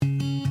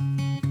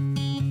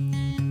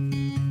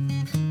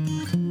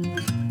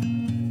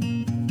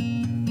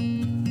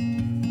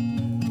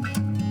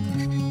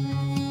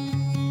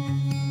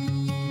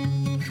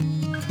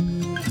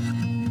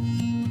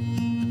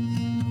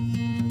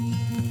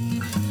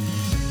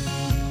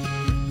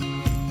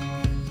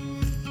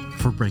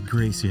For by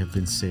grace you have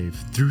been saved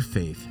through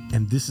faith,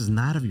 and this is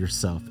not of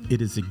yourself.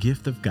 It is a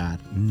gift of God,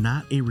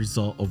 not a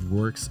result of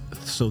works,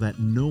 so that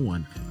no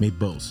one may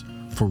boast.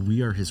 For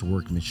we are his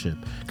workmanship,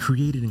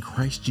 created in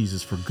Christ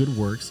Jesus for good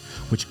works,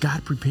 which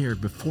God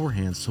prepared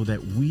beforehand so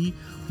that we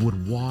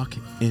would walk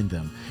in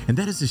them. And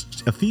that is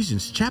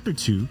Ephesians chapter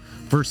 2,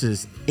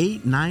 verses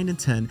 8, 9, and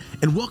 10.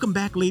 And welcome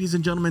back, ladies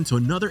and gentlemen, to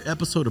another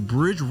episode of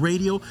Bridge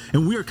Radio.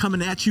 And we are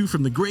coming at you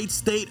from the great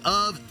state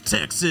of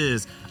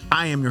Texas.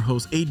 I am your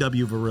host,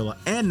 A.W. Varilla,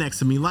 and next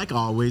to me, like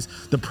always,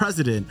 the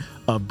president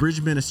of Bridge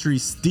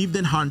Ministries, Steve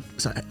Den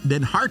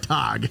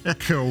Hartog.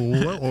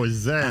 What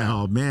was that?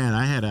 Oh, man,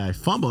 I had a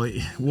fumble.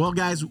 Well,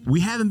 guys, we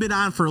haven't been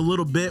on for a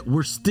little bit.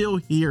 We're still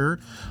here.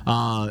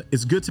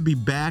 It's good to be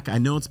back. I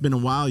know it's been a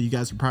while. You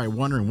guys are probably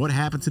wondering what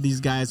happened to these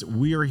guys.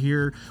 We are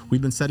here.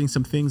 We've been setting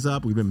some things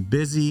up. We've been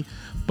busy.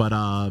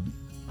 But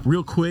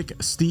real quick,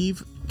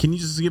 Steve, can you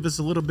just give us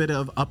a little bit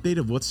of update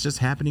of what's just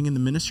happening in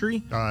the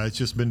ministry? It's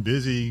just been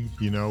busy.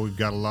 You know, we've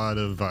got a lot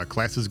of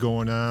classes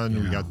going on.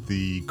 Yeah. We got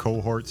the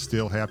cohort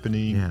still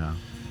happening. Yeah.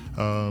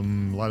 A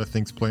lot of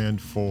things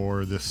planned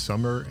for this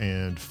summer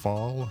and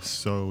fall.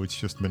 So it's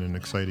just been an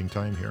exciting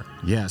time here.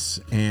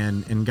 Yes.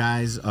 And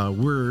guys,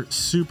 we're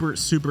super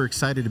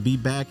excited to be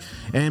back.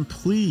 And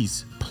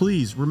please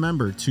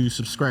remember to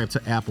subscribe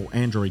to Apple,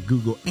 Android,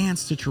 Google, and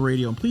Stitcher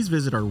Radio. And please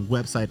visit our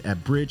website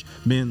at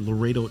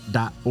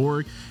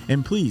bridgemenlaredo.org.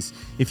 And please,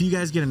 if you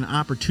guys get an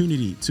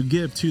opportunity to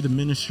give to the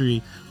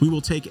ministry, we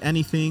will take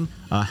anything.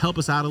 Help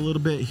us out a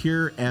little bit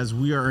here as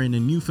we are in a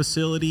new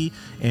facility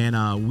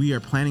and we are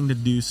planning to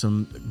do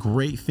some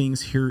great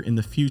things here in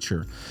the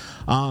future.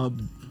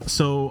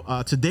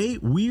 So today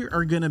we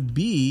are going to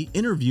be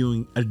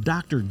interviewing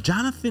Dr.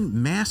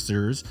 Jonathan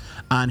Masters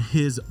on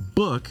his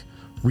book,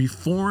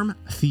 Reformed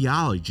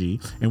Theology,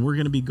 and we're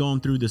going to be going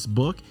through this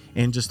book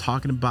and just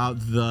talking about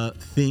the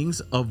things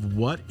of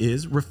what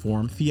is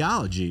Reformed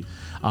theology.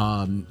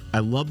 I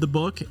love the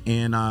book,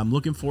 and I'm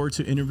looking forward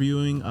to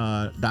interviewing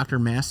Dr.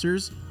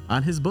 Masters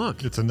on his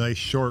book. It's a nice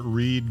short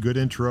read, good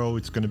intro.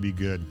 It's going to be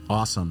good.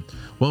 Awesome.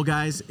 Well,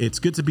 guys, it's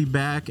good to be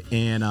back,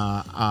 and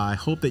I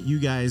hope that you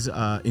guys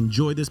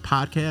enjoy this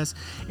podcast.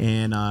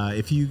 And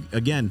if you,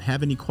 again,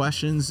 have any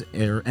questions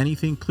or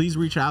anything, please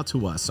reach out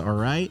to us, all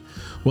right?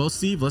 Well,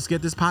 Steve, let's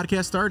get this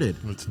podcast started.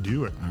 Let's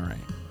do it. All right.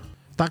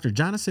 Dr.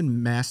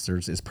 Jonathan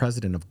Masters is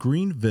president of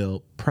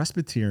Greenville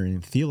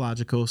Presbyterian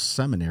Theological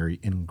Seminary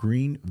in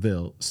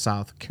Greenville,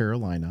 South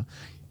Carolina.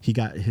 He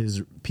got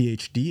his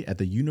PhD at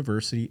the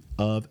University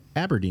of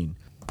Aberdeen.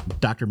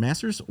 Dr.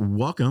 Masters,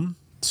 welcome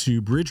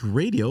to Bridge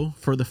Radio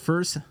for the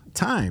first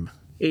time.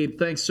 Abe,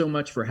 thanks so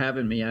much for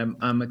having me.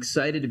 I'm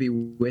excited to be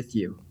with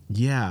you.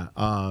 Yeah,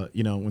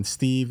 when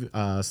Steve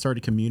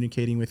started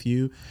communicating with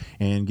you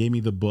and gave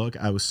me the book,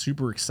 I was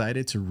super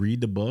excited to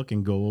read the book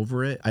and go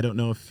over it. I don't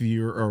know if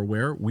you are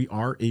aware, we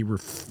are a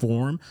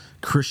Reformed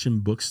Christian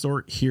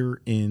bookstore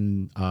here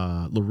in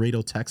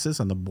Laredo,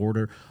 Texas, on the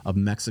border of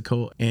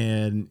Mexico.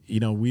 And,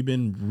 we've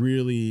been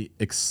really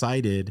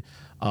excited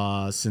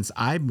since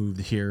I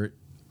moved here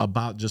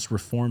about just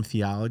Reformed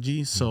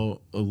theology.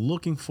 So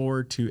looking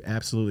forward to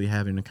absolutely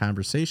having a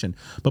conversation.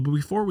 But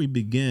before we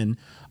begin,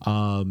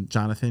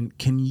 Jonathan,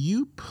 can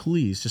you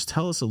please just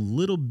tell us a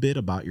little bit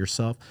about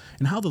yourself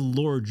and how the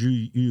Lord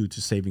drew you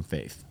to saving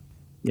faith?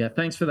 Yeah,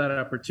 thanks for that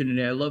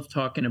opportunity. I love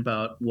talking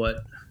about what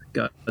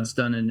God's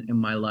done in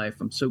my life.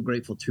 I'm so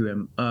grateful to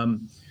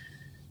him.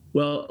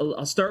 Well,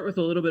 I'll start with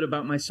a little bit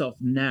about myself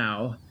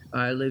now.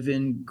 I live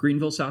in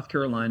Greenville, South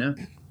Carolina.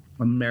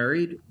 I'm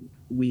married.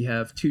 We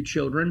have 2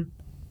 children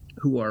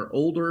who are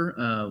older.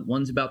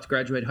 One's about to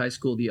graduate high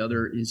school. The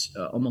other is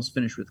almost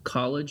finished with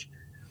college.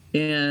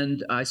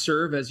 And I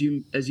serve, as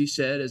you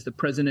said, as the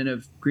president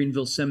of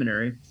Greenville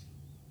Seminary.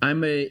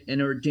 I'm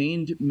an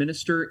ordained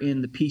minister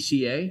in the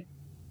PCA,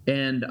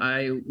 and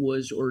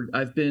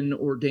I've been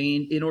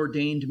in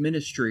ordained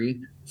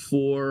ministry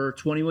for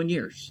 21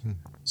 years.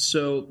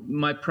 So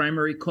my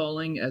primary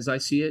calling, as I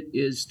see it,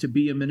 is to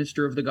be a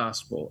minister of the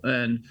gospel.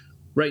 And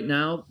right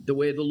now, the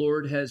way the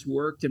Lord has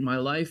worked in my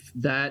life,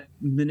 that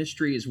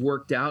ministry is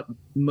worked out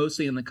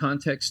mostly in the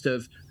context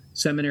of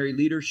seminary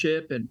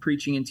leadership and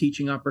preaching and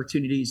teaching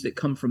opportunities that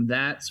come from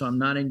that. So I'm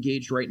not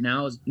engaged right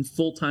now in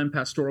full-time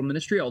pastoral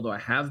ministry, although I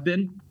have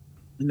been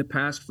in the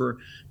past for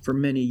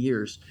many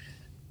years.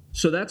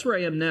 So that's where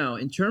I am now.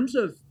 In terms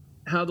of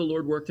how the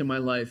Lord worked in my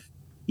life,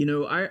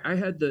 I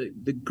had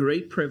the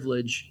great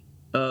privilege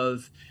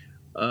of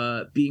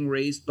being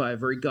raised by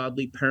very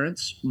godly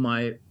parents.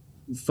 My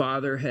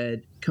father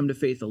had come to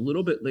faith a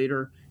little bit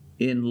later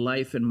in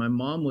life, and my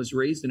mom was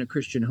raised in a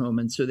Christian home,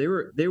 and so they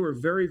were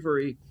very,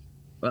 very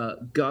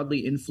godly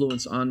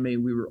influence on me.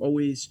 We were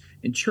always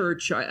in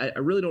church. I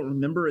really don't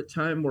remember a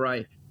time where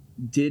I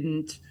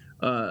didn't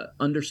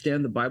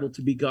understand the Bible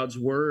to be God's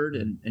word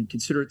and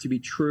consider it to be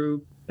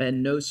true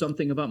and know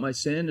something about my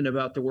sin and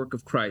about the work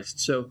of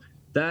Christ. So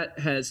that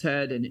has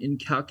had an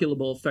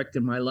incalculable effect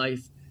in my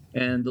life,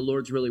 and the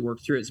Lord's really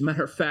worked through it. As a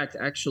matter of fact,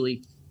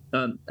 actually,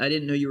 I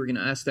didn't know you were going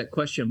to ask that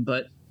question,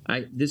 but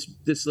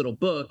this little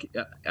book,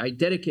 I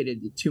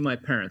dedicated it to my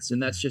parents,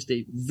 and that's just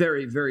a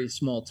very, very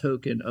small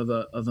token of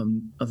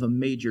a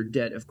major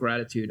debt of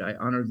gratitude. I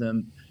honor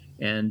them,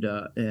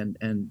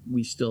 and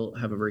we still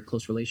have a very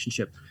close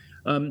relationship.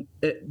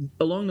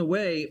 Along the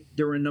way,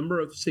 there were a number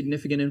of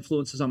significant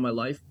influences on my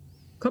life.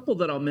 A couple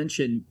that I'll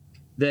mention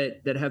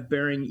that have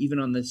bearing even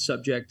on this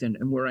subject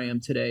and where I am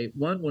today.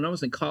 One, when I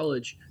was in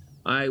college,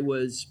 I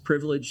was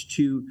privileged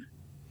to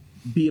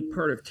be a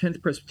part of 10th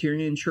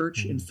Presbyterian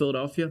Church in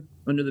Philadelphia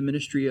under the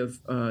ministry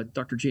of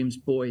Dr. James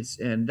Boyce.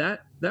 And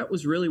that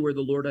was really where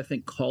the Lord, I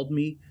think, called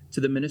me to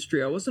the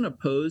ministry. I wasn't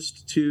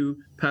opposed to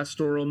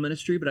pastoral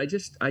ministry, but I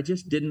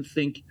just didn't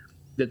think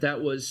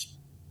that was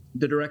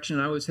the direction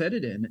I was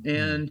headed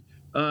in.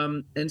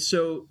 And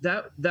so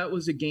that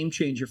was a game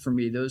changer for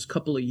me. Those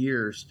couple of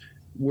years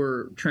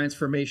were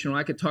transformational.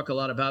 I could talk a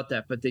lot about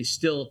that, but they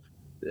still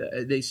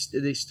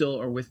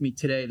are with me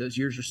today. Those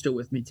years are still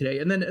with me today.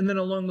 And then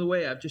along the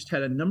way, I've just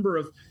had a number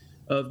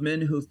of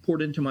men who have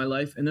poured into my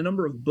life, and a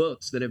number of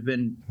books that have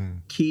been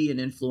key and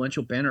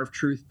influential. Banner of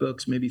Truth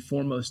books, maybe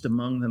foremost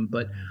among them.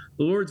 But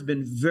the Lord's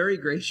been very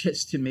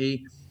gracious to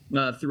me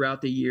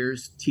throughout the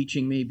years,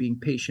 teaching me, being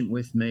patient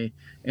with me.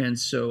 And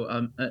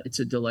so it's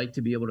a delight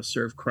to be able to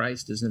serve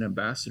Christ as an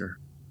ambassador.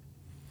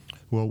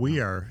 Well,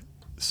 we are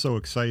so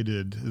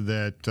excited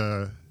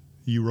that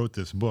you wrote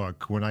this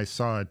book. When I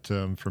saw it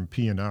from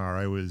P&R,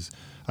 I was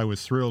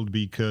thrilled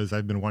because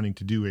I've been wanting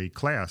to do a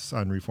class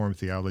on Reformed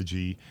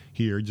Theology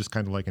here, just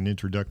kind of like an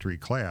introductory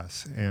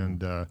class.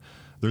 And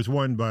there's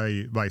one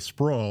by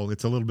Sproul.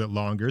 It's a little bit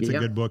longer. It's a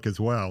good book as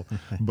well.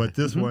 But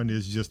this one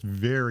is just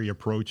very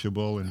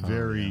approachable and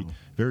very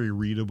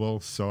readable.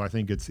 So I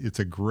think it's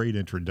a great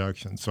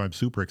introduction. So I'm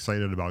super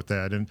excited about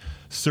that, and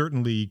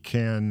certainly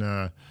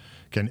can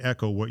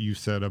echo what you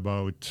said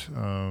about,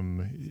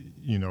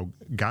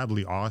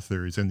 godly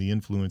authors and the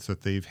influence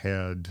that they've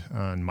had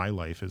on my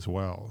life as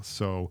well.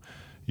 So,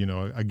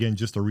 again,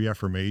 just a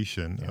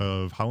reaffirmation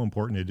of how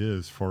important it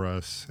is for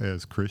us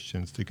as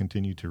Christians to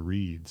continue to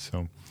read.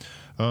 So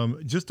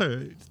just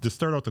to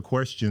start out the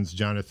questions,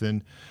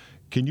 Jonathan,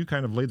 can you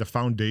kind of lay the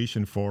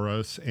foundation for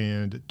us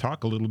and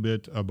talk a little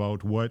bit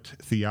about what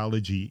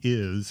theology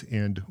is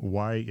and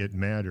why it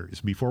matters?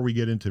 Before we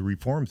get into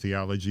Reformed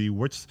theology,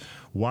 what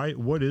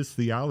is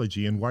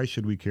theology and why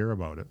should we care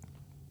about it?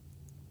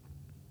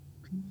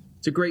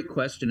 It's a great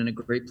question and a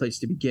great place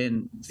to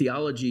begin.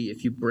 Theology,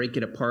 if you break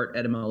it apart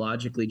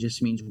etymologically,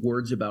 just means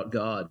words about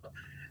God.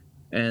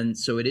 And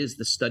so it is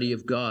the study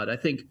of God. I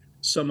think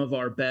some of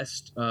our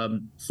best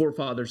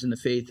forefathers in the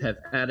faith have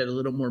added a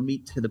little more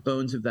meat to the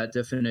bones of that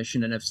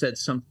definition and have said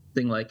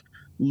something like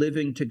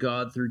living to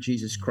God through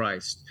Jesus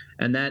Christ.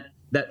 And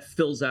that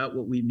fills out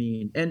what we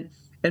mean.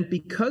 And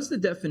because the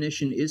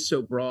definition is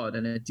so broad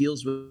and it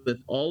deals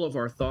with all of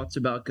our thoughts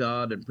about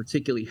God, and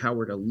particularly how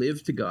we're to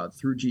live to God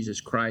through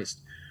Jesus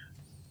Christ,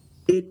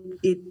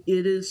 it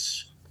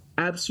is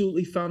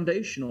absolutely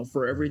foundational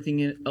for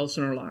everything else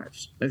in our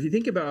lives. If you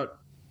think about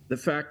the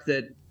fact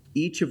that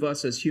each of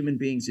us as human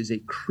beings is a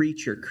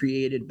creature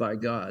created by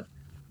God,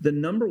 the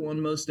number one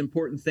most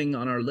important thing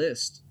on our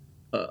list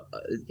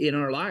in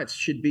our lives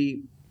should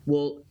be,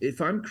 well,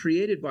 if I'm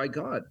created by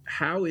God,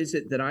 how is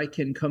it that I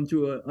can come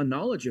to a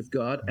knowledge of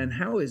God, and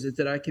how is it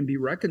that I can be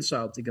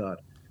reconciled to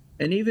God?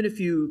 And even if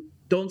you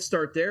don't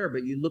start there,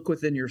 but you look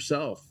within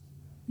yourself,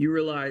 you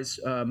realize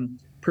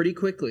pretty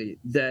quickly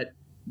that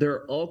there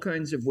are all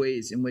kinds of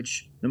ways in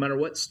which, no matter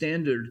what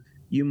standard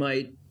you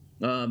might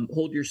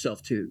hold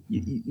yourself to,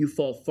 you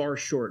fall far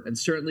short. And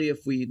certainly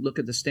if we look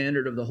at the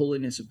standard of the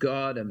holiness of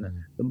God and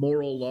the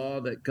moral law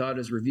that God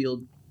has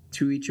revealed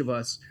to each of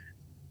us,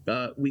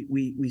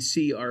 we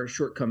see our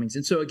shortcomings.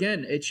 And so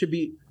again, it should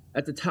be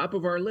at the top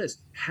of our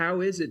list.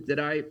 How is it that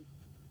I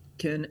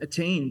can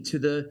attain to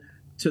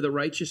the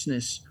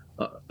righteousness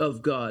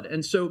of God?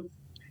 And so,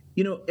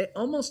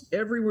 almost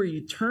everywhere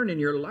you turn in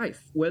your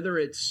life, whether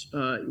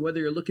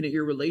you're looking at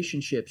your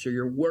relationships or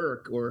your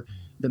work or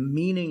the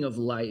meaning of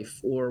life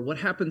or what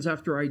happens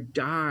after I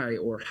die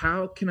or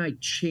how can I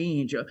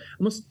change,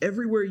 almost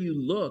everywhere you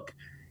look,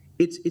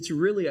 it's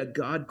really a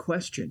God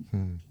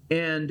question.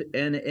 And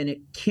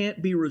it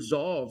can't be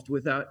resolved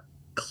without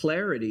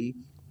clarity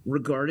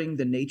regarding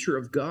the nature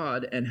of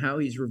God and how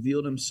he's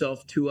revealed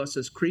himself to us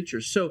as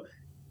creatures. So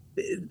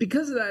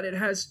because of that, it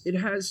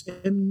has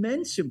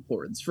immense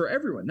importance for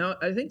everyone. Now,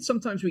 I think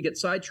sometimes we get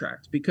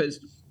sidetracked because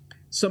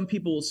some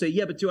people will say,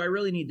 yeah, but do I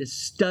really need to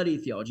study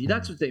theology?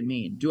 That's what they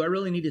mean. Do I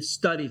really need to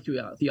study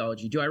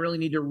theology? Do I really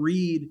need to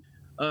read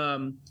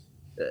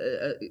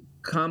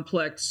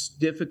complex,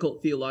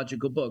 difficult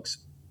theological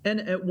books? And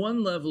at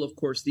one level, of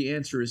course, the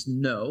answer is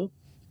no.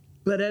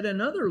 But at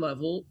another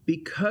level,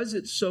 because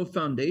it's so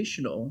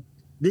foundational,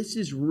 this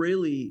is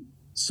really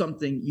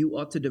something you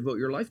ought to devote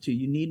your life to.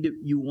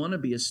 You want to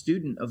be a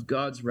student of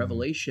God's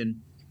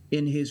revelation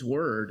in his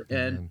word,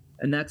 and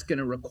that's going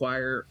to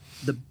require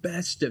the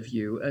best of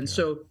you. And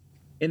so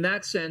in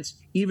that sense,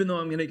 even though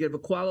I'm going to give a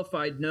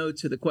qualified no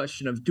to the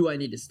question of do I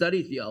need to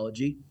study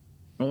theology,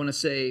 I want to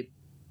say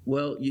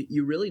Well,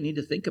 you really need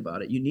to think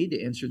about it. You need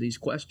to answer these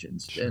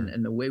questions. Sure.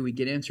 And the way we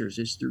get answers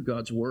is through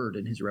God's word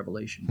and his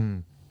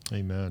revelation.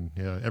 Amen.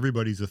 Yeah.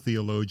 Everybody's a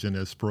theologian,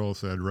 as Sproul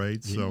said,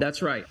 right? So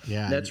That's right.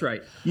 Yeah. That's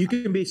right. You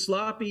can be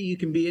sloppy. You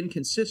can be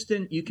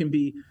inconsistent. You can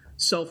be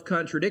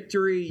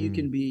self-contradictory. You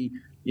can be,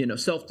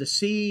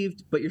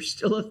 self-deceived, but you're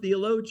still a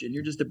theologian.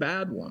 You're just a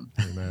bad one.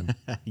 amen.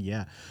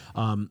 Yeah.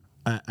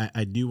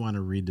 I do want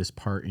to read this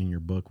part in your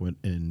book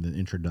in the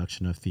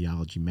introduction of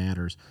Theology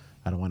Matters.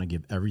 I don't want to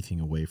give everything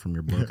away from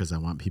your book because I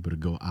want people to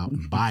go out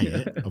and buy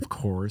it, of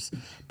course.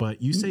 But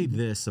you say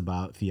this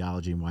about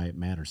theology and why it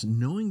matters.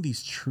 Knowing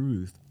these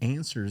truth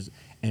answers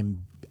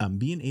and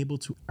being able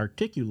to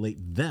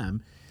articulate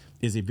them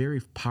is a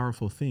very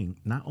powerful thing.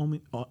 Not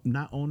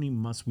only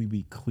must we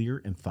be clear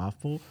and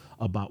thoughtful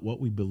about what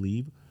we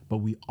believe, but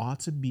we ought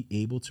to be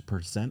able to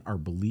present our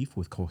belief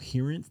with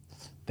coherence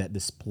that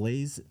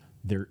displays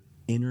their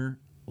inner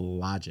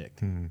logic.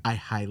 I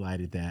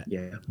highlighted that.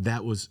 Yeah.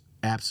 That was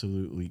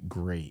absolutely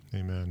great.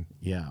 Amen.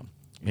 Yeah.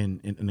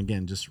 And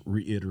again, just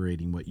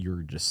reiterating what you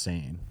were just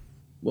saying.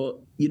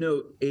 Well,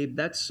 Abe,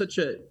 that's such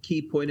a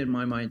key point in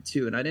my mind,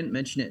 too. And I didn't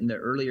mention it in the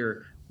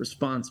earlier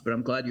response, but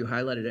I'm glad you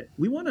highlighted it.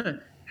 We want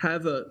to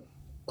have a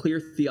clear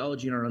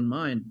theology in our own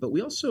mind, but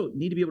we also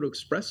need to be able to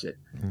express it.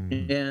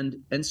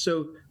 And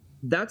so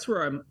that's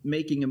where I'm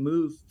making a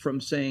move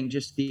from saying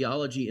just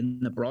theology in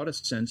the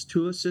broadest sense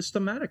to a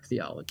systematic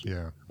theology,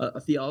 a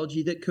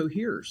theology that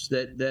coheres,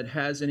 that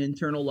has an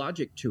internal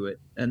logic to it,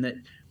 and that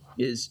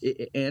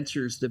it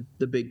answers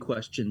the big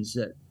questions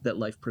that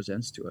life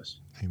presents to us.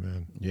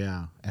 Amen.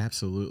 Yeah,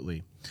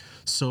 absolutely.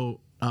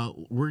 So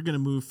we're going to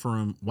move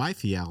from why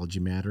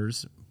theology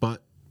matters,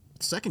 but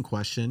second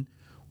question,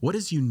 what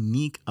is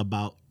unique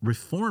about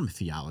Reformed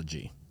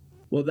theology?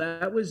 Well,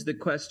 that was the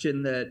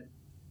question that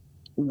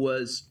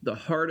was the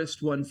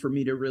hardest one for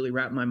me to really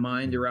wrap my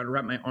mind around,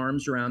 wrap my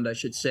arms around, I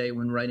should say,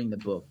 when writing the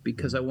book,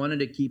 because I wanted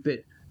to keep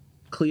it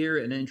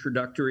clear and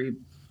introductory.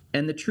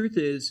 And the truth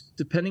is,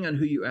 depending on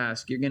who you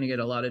ask, you're going to get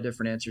a lot of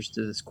different answers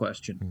to this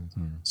question.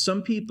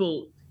 Some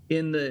people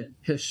in the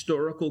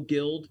historical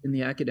guild, in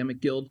the academic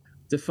guild,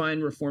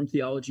 define Reformed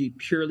theology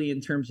purely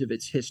in terms of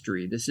its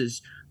history. This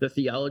is the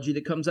theology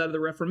that comes out of the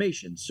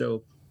Reformation.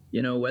 So,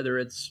 whether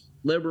it's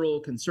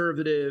liberal,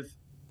 conservative,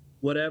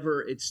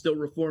 whatever, it's still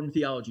Reformed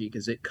theology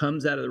because it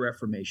comes out of the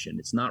Reformation.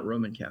 It's not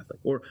Roman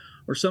Catholic. Or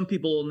some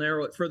people will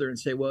narrow it further and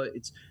say, well,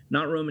 it's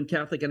not Roman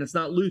Catholic and it's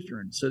not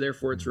Lutheran, so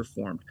therefore it's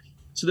Reformed.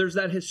 So there's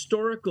that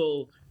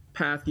historical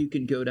path you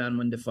can go down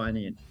when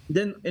defining it.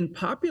 Then in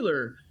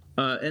popular,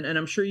 and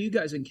I'm sure you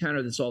guys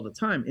encounter this all the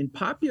time, in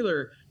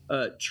popular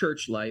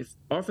church life,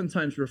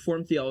 oftentimes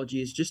Reformed theology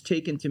is just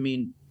taken to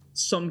mean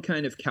some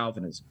kind of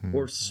Calvinism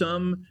or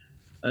some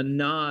a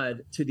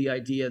nod to the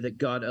idea that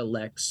God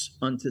elects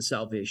unto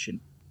salvation.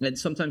 And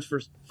sometimes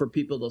for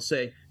people, they'll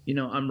say,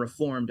 I'm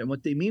Reformed. And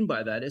what they mean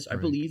by that is, I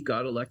believe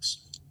God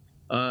elects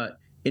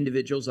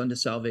individuals unto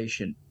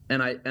salvation.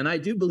 And I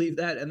do believe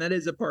that, and that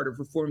is a part of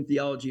Reformed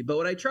theology. But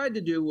what I tried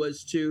to do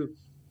was to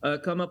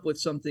come up with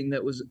something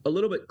that was a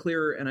little bit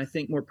clearer and I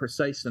think more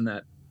precise than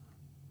that.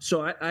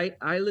 So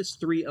I list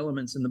 3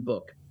 elements in the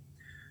book.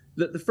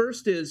 The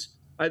first is,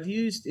 I've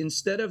used,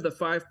 instead of the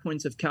 5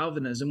 points of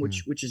Calvinism,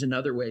 which is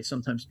another way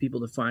sometimes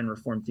people define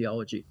Reformed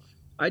theology,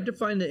 I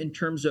define it in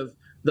terms of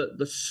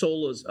the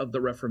solas of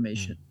the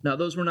Reformation. Now,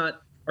 those were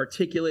not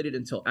articulated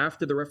until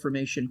after the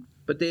Reformation,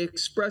 but they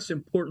express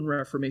important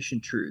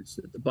Reformation truths,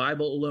 that the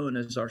Bible alone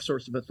is our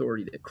source of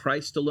authority, that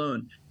Christ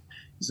alone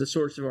is the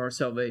source of our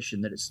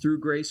salvation, that it's through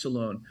grace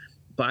alone,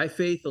 by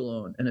faith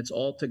alone, and it's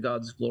all to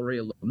God's glory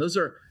alone. Those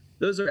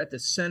are at the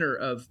center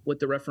of what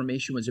the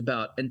Reformation was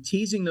about. And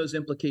teasing those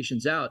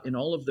implications out in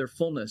all of their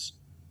fullness,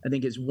 I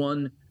think, is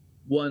one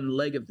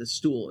leg of the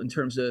stool in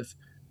terms of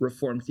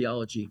Reformed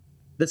theology.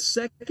 The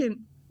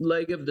second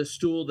leg of the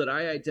stool that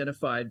I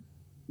identified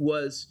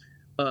was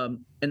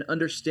an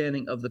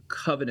understanding of the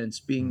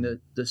covenants being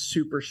the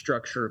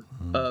superstructure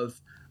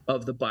of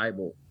the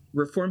Bible.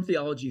 Reformed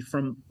theology,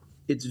 from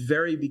its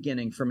very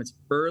beginning, from its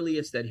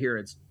earliest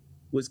adherents,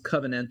 was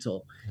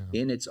covenantal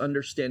in its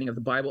understanding of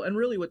the Bible. And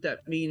really what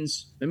that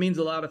means, it means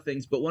a lot of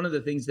things, but one of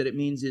the things that it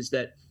means is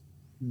that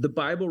the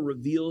Bible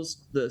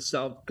reveals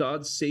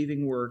God's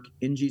saving work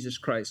in Jesus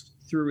Christ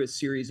through a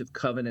series of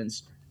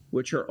covenants,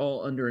 which are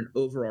all under an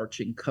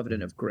overarching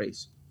covenant of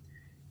grace.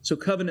 So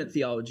covenant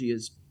theology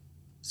is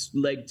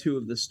leg 2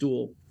 of the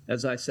stool,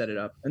 as I set it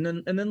up. And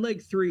then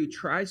leg 3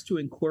 tries to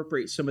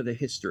incorporate some of the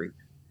history.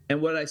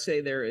 And what I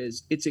say there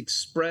is, it's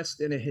expressed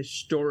in a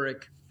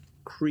historic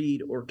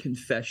creed or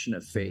confession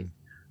of faith.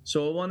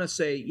 So I want to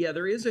say,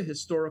 there is a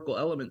historical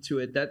element to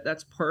it.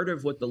 That's part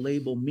of what the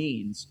label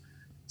means.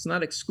 It's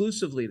not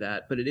exclusively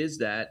that, but it is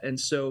that. And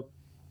so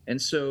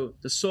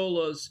the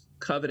solas,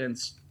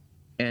 covenants,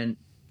 and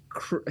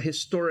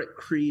historic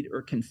creed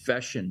or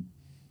confession.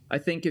 I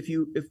think if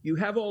you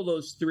have all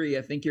those 3,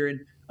 I think you're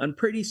on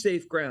pretty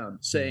safe ground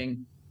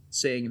saying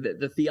that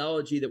the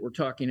theology that we're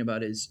talking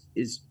about is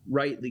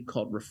rightly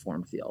called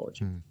Reformed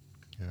theology.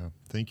 Yeah,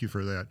 thank you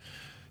for that.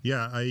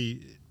 Yeah,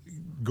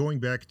 going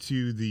back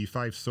to the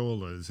five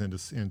solas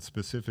and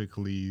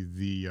specifically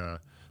the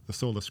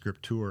sola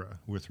scriptura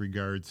with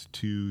regards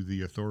to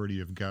the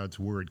authority of God's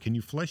word, can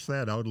you flesh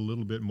that out a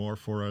little bit more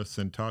for us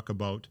and talk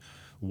about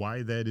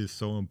why that is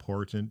so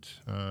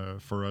important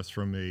for us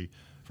from a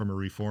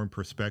Reformed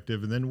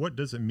perspective, and then what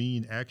does it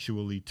mean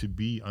actually to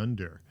be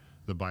under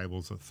the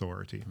Bible's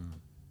authority?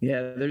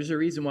 Yeah, there's a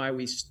reason why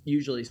we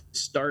usually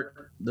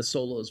start the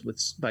solas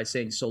by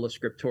saying sola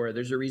scriptura.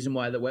 There's a reason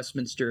why the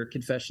Westminster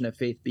Confession of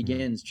Faith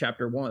begins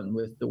chapter 1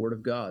 with the Word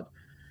of God,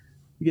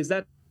 because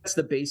that's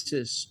the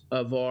basis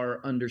of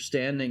our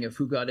understanding of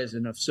who God is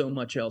and of so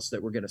much else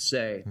that we're going to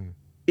say.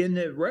 In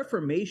the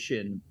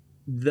Reformation,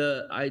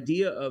 the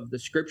idea of the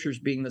Scriptures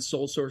being the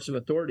sole source of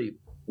authority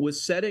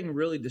was setting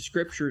really the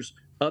Scriptures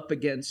up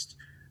against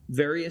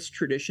various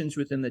traditions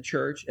within the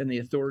church and the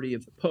authority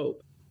of the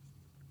Pope.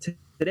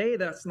 Today,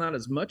 that's not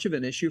as much of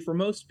an issue for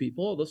most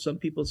people, although some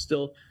people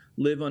still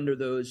live under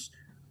those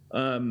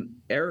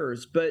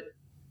errors. But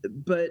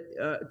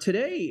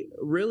today,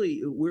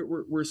 really,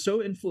 we're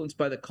so influenced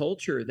by the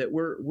culture that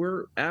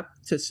we're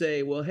apt to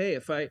say, well, hey,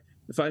 if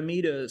I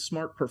meet a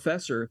smart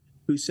professor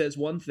who says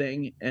one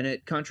thing and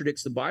it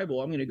contradicts the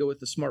Bible, I'm going to go with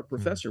the smart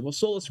professor. Well,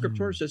 sola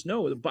scriptura says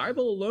no. The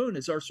Bible alone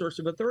is our source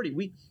of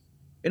authority.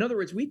 In other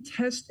words, we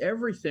test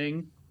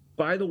everything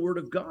by the Word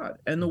of God,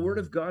 and the Word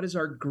of God is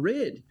our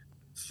grid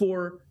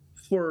for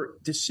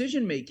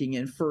decision making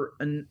and for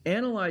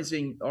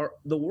analyzing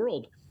the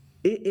world.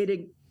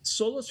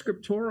 Sola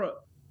scriptura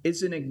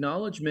is an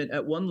acknowledgement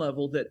at one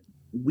level that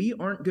we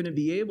aren't going to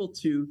be able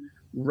to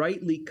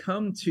rightly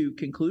come to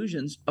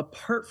conclusions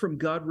apart from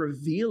God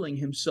revealing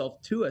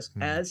himself to us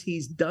as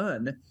he's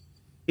done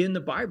in the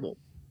Bible.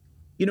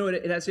 You know,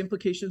 it has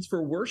implications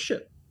for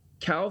worship.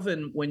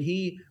 Calvin, when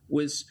he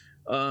was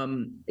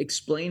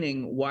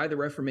explaining why the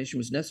Reformation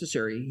was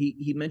necessary,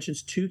 he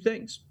mentions two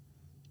things.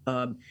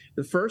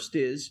 The first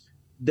is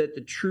that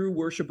the true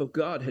worship of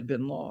God had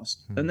been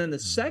lost. And then the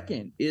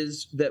second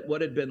is that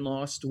what had been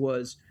lost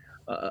was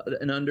a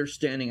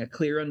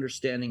clear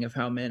understanding of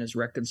how man is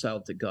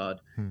reconciled to God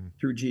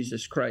through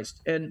Jesus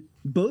Christ. And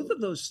both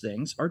of those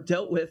things are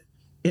dealt with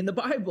in the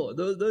Bible.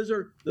 Those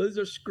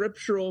are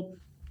scriptural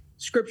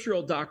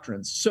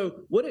doctrines.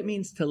 So what it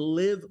means to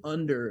live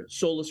under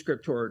sola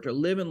scriptura, to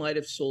live in light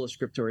of sola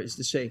scriptura, is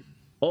to say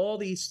all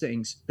these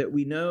things that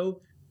we know,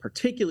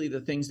 particularly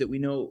the things that we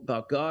know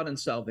about God and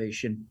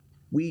salvation,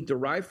 we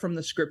derive from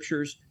the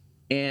scriptures,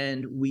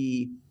 and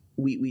we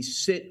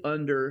sit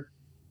under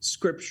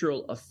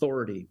scriptural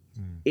authority.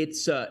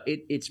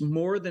 It's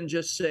more than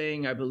just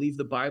saying I believe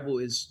the Bible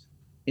is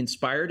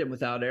inspired and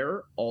without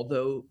error,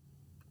 although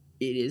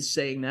it is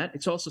saying that.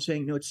 It's also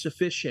saying no, it's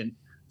sufficient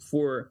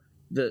for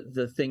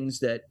the things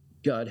that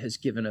God has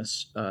given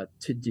us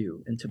to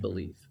do and to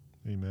believe.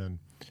 Amen.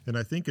 And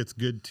I think it's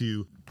good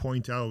to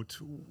point out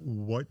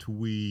what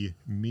we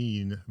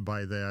mean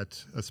by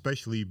that,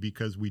 especially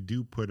because we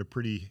do put a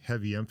pretty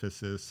heavy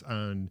emphasis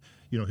on,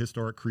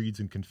 historic creeds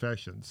and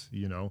confessions,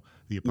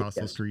 the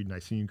Apostles' Creed,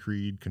 Nicene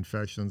Creed,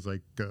 confessions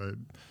like, the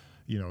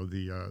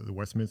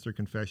Westminster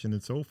Confession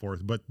and so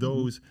forth. But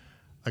those,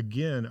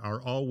 again,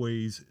 are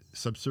always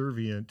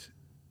subservient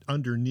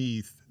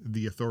underneath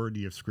the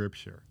authority of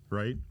Scripture,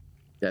 right?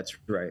 That's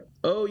right.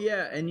 Oh,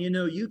 yeah. And,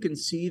 you can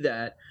see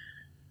that.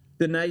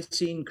 The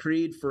Nicene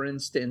Creed, for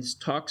instance,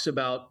 talks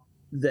about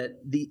that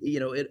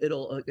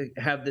it'll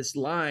have this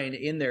line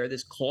in there,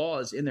 this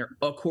clause in there,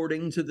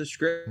 according to the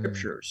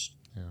Scriptures.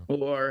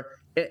 Or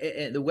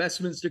the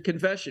Westminster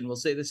Confession will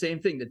say the same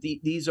thing,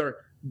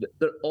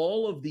 that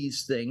all of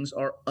these things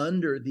are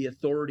under the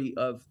authority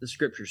of the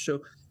Scriptures.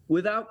 So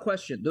without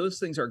question, those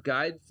things are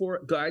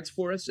guides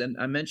for us. And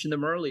I mentioned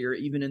them earlier,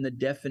 even in the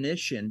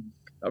definition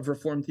of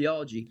Reformed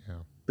theology.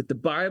 But the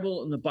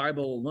Bible and the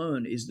Bible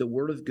alone is the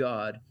Word of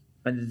God.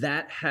 And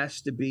that has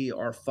to be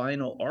our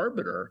final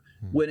arbiter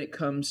when it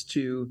comes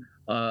to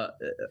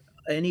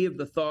any of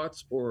the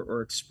thoughts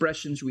or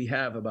expressions we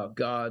have about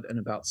God and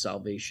about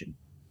salvation.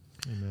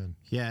 Amen.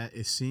 Yeah,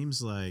 it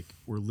seems like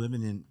we're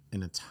living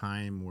in a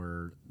time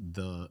where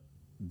the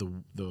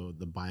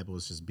Bible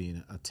is just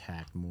being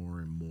attacked more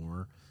and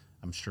more.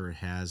 I'm sure it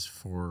has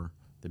for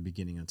the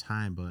beginning of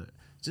time, but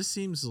it just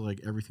seems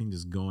like everything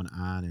that's going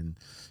on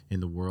in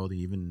the world,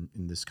 even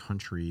in this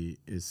country,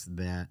 is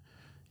that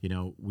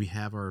we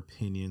have our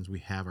opinions, we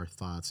have our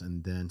thoughts,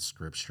 and then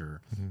Scripture,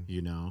 and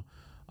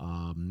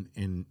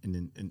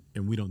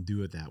we don't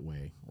do it that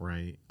way,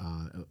 right?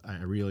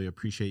 I really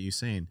appreciate you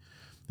saying,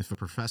 if a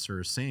professor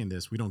is saying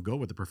this, we don't go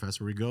with the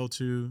professor, we go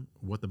to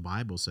what the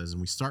Bible says,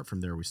 and we start from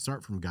there, we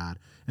start from God,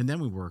 and then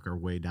we work our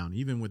way down,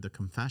 even with the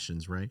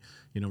confessions, right?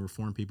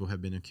 Reformed people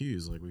have been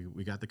accused, like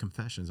we got the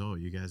confessions, oh,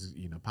 you guys,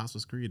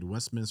 Apostles' Creed,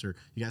 Westminster,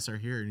 you guys are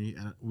here,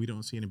 and we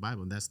don't see any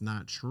Bible, and that's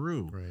not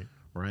true,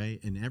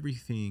 right? And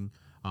everything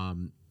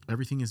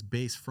is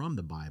based from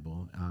the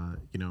Bible.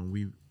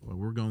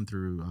 We're going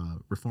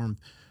through Reformed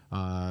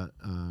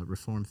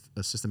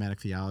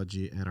systematic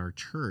theology at our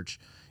church,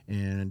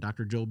 and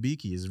Dr. Joel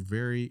Beakey is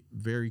very,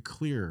 very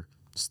clear.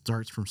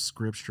 Starts from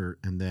Scripture,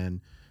 and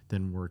then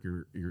then work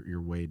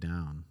your way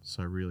down.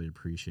 So I really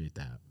appreciate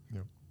that.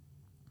 Yeah.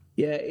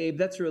 Yeah, Abe,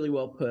 that's really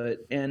well put.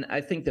 And I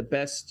think the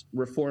best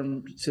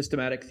Reformed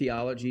systematic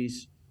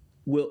theologies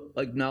will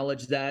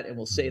acknowledge that and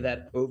will say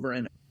that over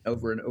and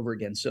over and over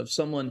again. So if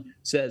someone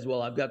says,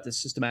 well, I've got this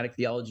systematic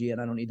theology and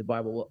I don't need the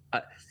Bible,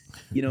 well,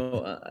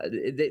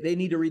 they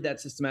need to read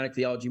that systematic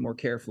theology more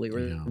carefully,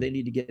 or they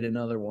need to get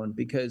another one,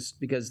 because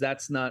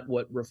that's not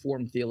what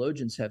Reformed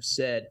theologians have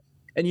said.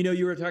 And,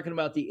 you were talking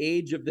about the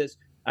age of this.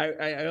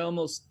 I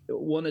almost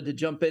wanted to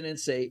jump in and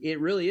say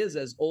it really is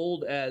as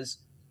old as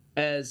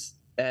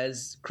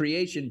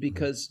creation,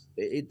 because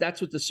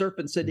that's what the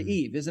serpent said to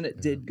Eve, isn't it?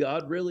 Yeah. Did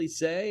God really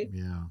say?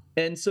 Yeah.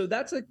 And so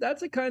that's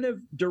a kind of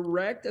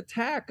direct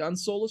attack on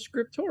sola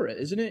scriptura,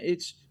 isn't it?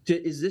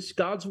 Is this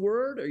God's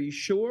word? Are you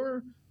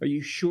sure? Are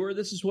you sure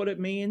this is what it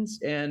means?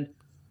 And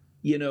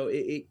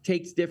it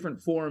takes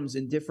different forms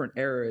in different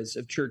eras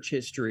of church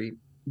history,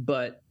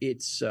 but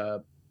it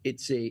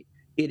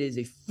is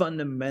a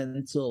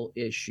fundamental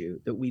issue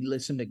that we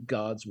listen to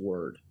God's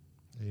word.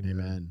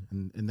 Amen.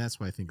 And that's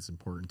why I think it's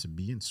important to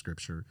be in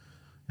Scripture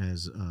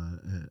as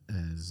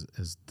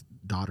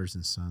daughters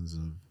and sons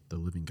of the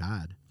living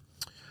God.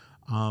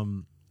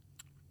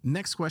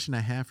 Next question I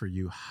have for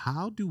you: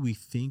 how do we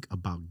think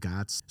about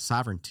God's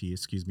sovereignty,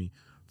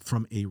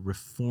 from a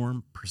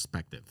Reformed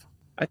perspective?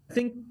 I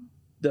think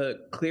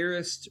the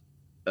clearest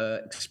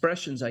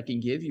expressions I can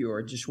give you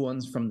are just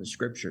ones from the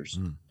Scriptures.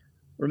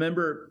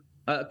 Remember,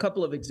 a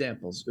couple of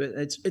examples.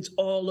 It's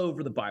all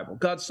over the Bible.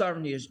 God's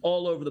sovereignty is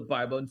all over the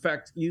Bible. In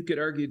fact, you could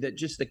argue that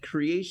just the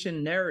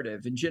creation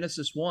narrative in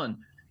Genesis 1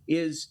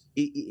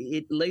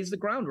 it lays the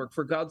groundwork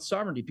for God's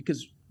sovereignty,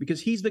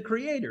 because he's the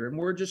creator and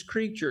we're just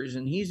creatures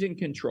and he's in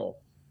control.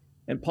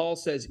 And Paul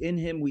says, in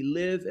him we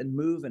live and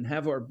move and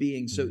have our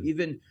being. So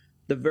even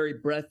the very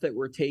breath that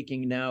we're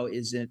taking now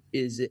is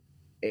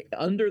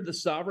under the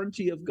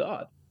sovereignty of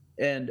God,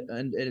 and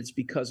it's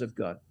because of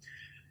God.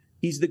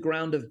 He's the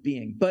ground of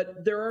being.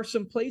 But there are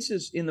some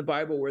places in the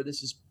Bible where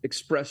this is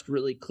expressed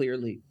really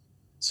clearly.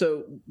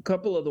 So a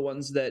couple of the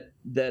ones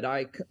that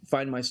I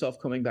find myself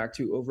coming back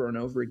to over and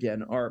over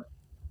again are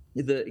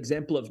the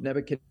example of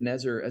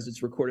Nebuchadnezzar as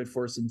it's recorded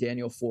for us in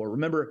Daniel 4.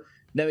 Remember,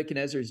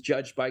 Nebuchadnezzar is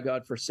judged by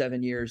God for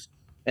 7 years.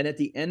 And at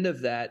the end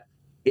of that,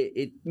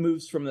 it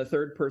moves from the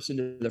third person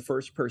to the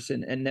first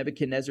person. And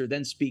Nebuchadnezzar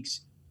then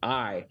speaks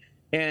I.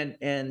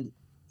 And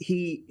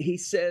he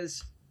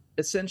says,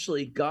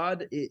 essentially,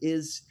 God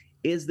is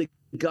the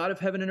God of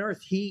heaven and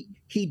earth. He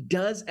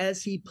does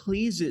as he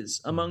pleases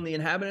among the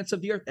inhabitants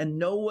of the earth, and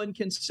no one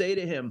can say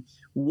to him,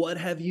 what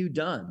have you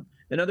done?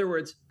 In other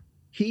words,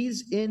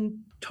 he's in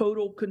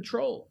total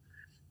control.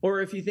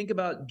 Or if you think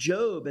about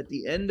Job at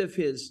the end of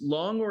his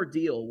long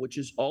ordeal, which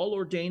is all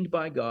ordained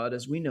by God,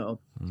 as we know,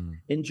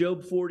 in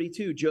Job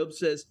 42, Job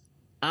says,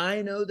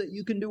 I know that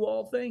you can do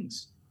all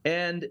things.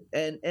 And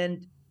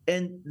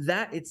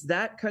that it's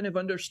that kind of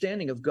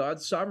understanding of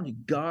God's sovereignty.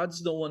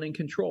 God's the one in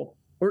control.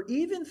 Or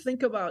even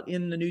think about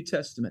in the New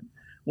Testament,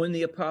 when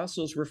the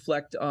apostles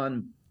reflect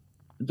on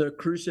the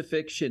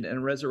crucifixion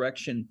and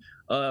resurrection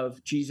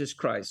of Jesus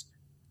Christ,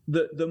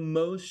 the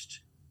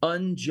most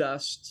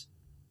unjust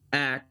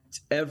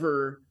act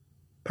ever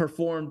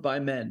performed by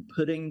men,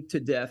 putting to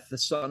death the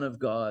Son of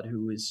God,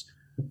 who is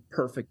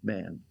perfect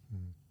man.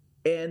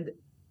 And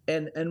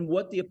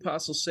what the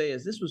apostles say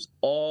is this was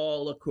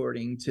all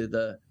according to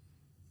the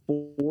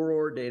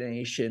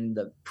foreordination,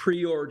 the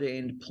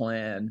preordained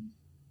plan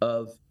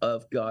of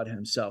God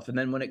himself. And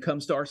then when it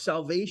comes to our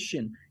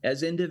salvation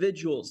as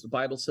individuals, the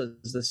Bible says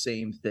the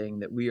same thing,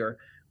 that we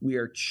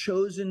are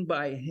chosen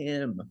by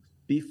him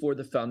before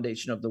the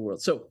foundation of the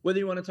world. So whether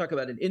you want to talk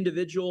about an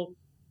individual,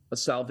 a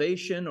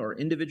salvation, or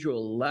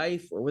individual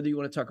life, or whether you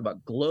want to talk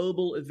about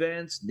global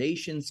events,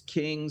 nations,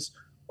 kings,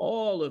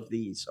 all of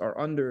these are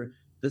under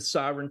the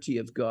sovereignty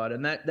of God.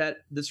 And that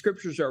the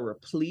scriptures are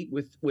replete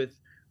with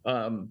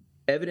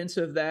evidence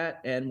of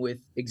that and with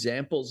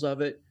examples of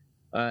it.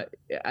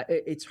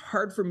 It's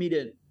hard for me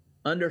to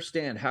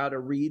understand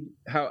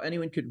how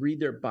anyone could read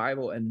their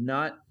Bible and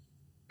not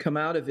come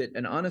out of it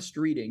an honest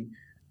reading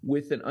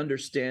with an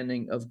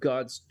understanding of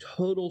God's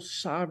total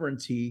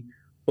sovereignty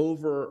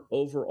over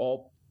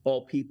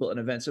all people and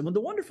events. And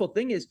the wonderful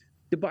thing is,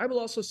 the Bible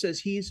also says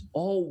he's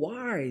all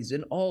wise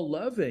and all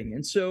loving.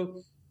 And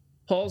so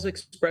Paul's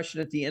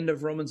expression at the end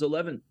of Romans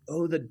 11,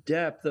 oh, the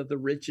depth of the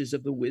riches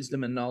of the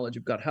wisdom and knowledge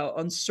of God, how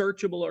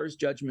unsearchable are his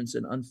judgments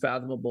and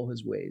unfathomable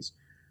his ways.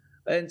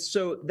 And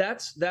so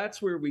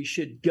that's where we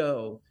should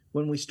go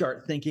when we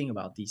start thinking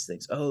about these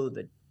things. Oh,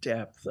 the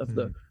depth of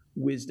the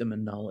wisdom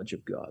and knowledge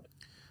of God.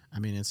 I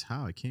mean, it's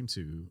how I came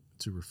to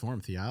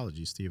Reformed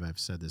theology. Steve, I've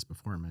said this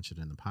before, I mentioned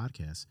it in the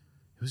podcast.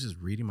 It was just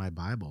reading my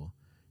Bible,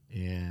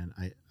 and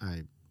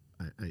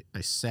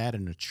I sat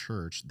in a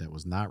church that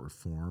was not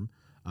Reformed.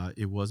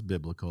 It was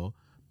biblical,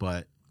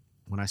 but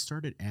when I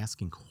started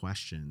asking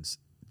questions,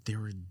 there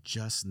were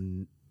just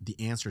the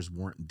answers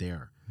weren't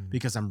there,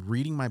 because I'm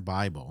reading my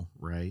Bible,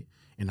 right?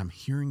 And I'm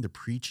hearing the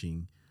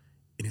preaching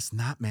and it's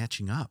not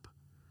matching up.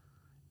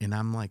 And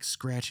I'm like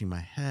scratching my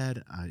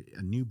head,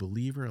 a new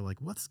believer,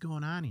 like, what's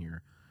going on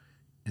here?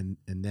 and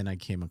then I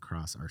came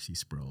across R.C.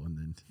 Sproul, and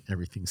then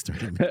everything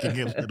started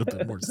making a little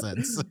bit more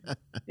sense.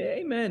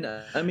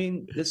 Amen. I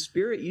mean, the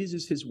Spirit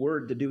uses His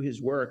Word to do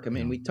His work. I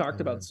mean, we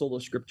talked about sola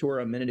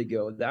scriptura a minute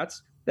ago.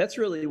 That's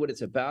really what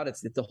it's about.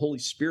 It's that the Holy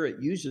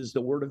Spirit uses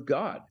the Word of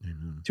God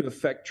to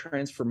effect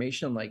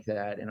transformation like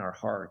that in our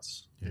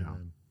hearts. Yeah.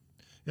 Amen.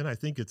 And I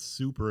think it's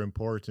super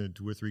important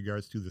with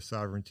regards to the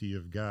sovereignty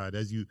of God.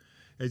 As you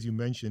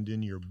mentioned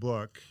in your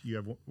book, you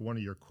have one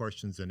of your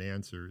questions and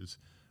answers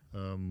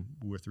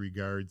with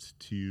regards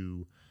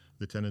to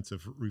the tenets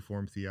of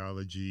Reformed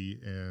theology,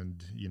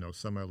 and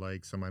some I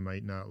like, some I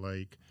might not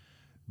like.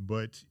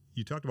 But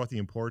you talked about the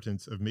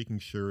importance of making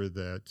sure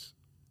that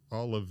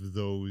all of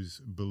those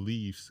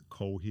beliefs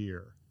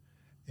cohere,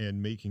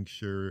 and making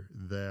sure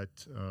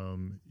that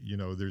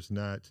there's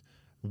not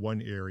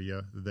one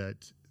area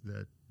that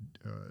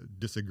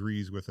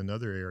disagrees with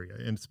another area.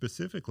 And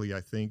specifically, I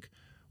think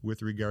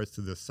with regards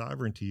to the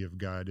sovereignty of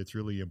God, it's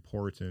really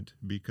important,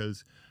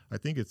 because I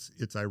think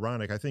it's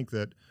ironic. I think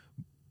that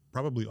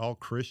probably all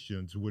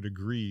Christians would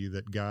agree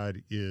that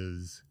God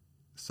is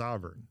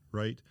sovereign,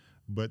 right?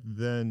 But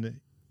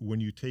then when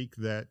you take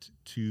that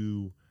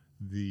to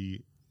the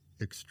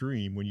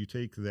extreme, when you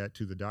take that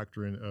to the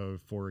doctrine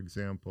of, for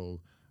example,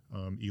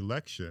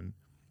 election,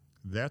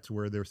 that's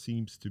where there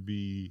seems to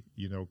be,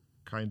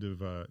 kind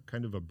of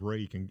a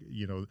break, and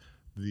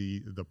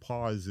the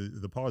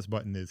pause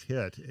button is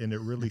hit, and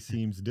it really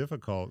seems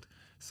difficult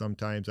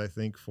sometimes, I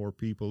think, for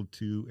people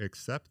to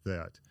accept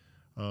that.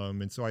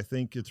 And so I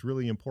think it's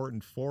really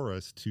important for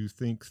us to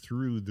think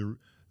through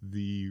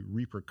the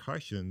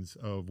repercussions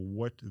of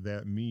what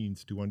that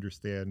means to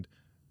understand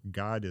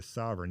God is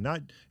sovereign.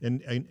 Not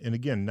and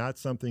again, not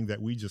something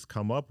that we just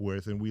come up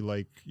with and we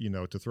like,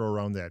 to throw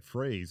around that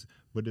phrase,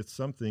 but it's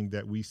something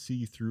that we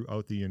see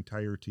throughout the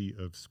entirety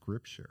of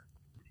Scripture.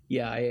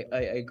 Yeah, I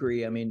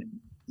agree. I mean,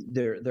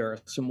 there are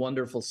some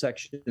wonderful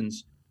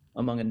sections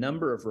among a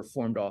number of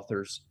Reformed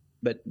authors,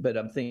 but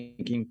I'm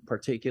thinking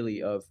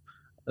particularly of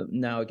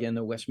now again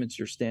the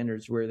Westminster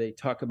Standards, where they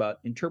talk about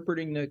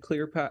interpreting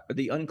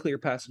the unclear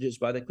passages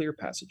by the clear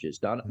passages.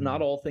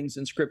 Not all things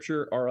in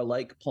Scripture are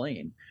alike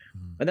plain,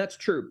 and that's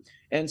true.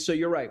 And so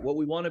you're right. What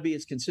we want to be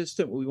is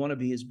consistent. What we want to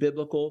be is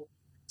biblical.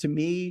 To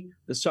me,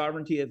 the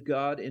sovereignty of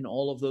God in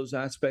all of those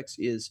aspects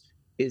is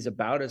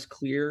about as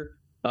clear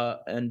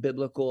and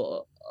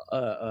biblical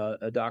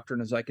a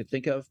doctrine as I could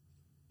think of.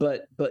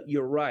 But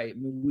you're right.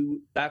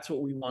 That's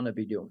what we want to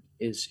be doing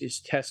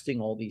is testing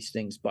all these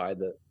things by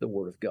the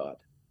Word of God.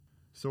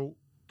 So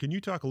can you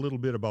talk a little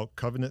bit about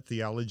covenant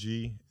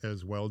theology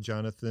as well,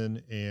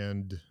 Jonathan?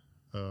 And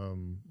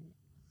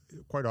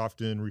quite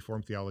often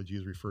Reformed theology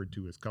is referred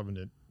to as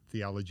covenant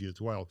theology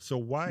as well. So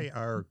why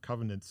are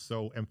covenants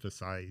so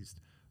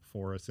emphasized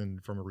for us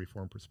from a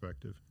Reformed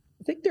perspective?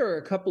 I think there are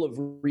a couple of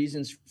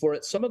reasons for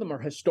it. Some of them are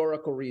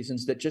historical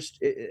reasons that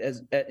just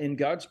as in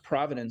God's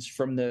providence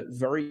from the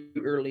very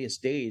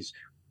earliest days,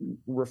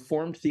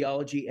 Reformed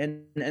theology,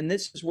 and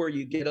this is where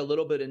you get a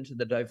little bit into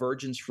the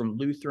divergence from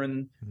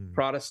Lutheran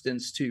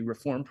Protestants to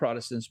Reformed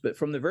Protestants. But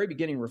from the very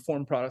beginning,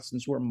 Reformed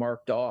Protestants were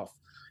marked off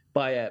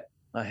by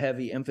a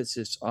heavy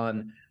emphasis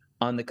on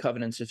the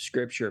covenants of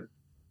Scripture.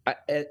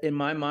 In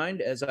my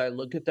mind, as I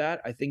look at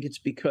that, I think it's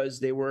because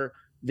they were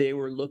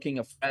looking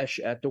afresh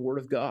at the Word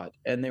of God,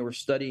 and they were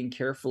studying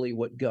carefully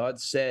what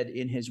God said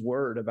in His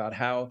Word about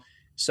how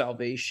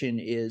salvation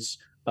is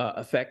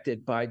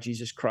affected by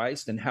Jesus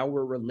Christ, and how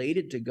we're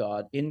related to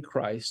God in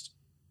Christ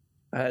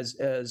as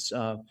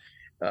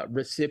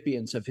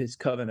recipients of His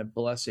covenant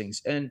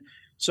blessings. And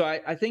so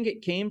I think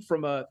it came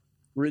from a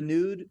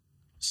renewed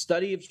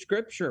study of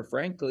Scripture,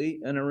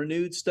 frankly, and a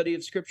renewed study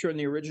of Scripture in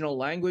the original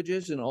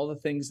languages and all the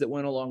things that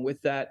went along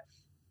with that.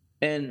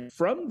 And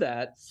from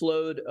that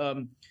flowed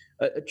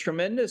a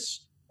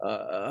tremendous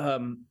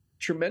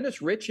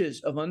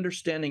riches of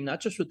understanding not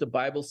just what the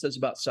Bible says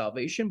about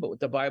salvation, but what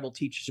the Bible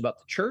teaches about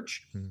the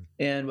church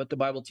and what the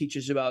Bible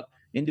teaches about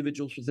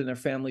individuals within their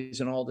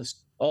families and all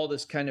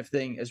this kind of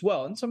thing as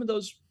well. And some of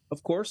those,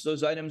 of course,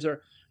 those items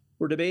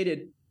were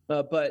debated,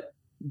 but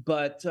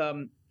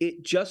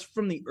it just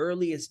from the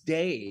earliest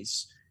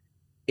days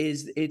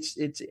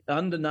it's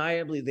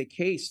undeniably the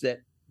case that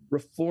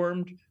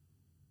Reformed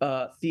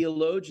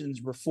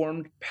theologians,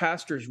 Reformed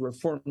pastors,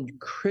 Reformed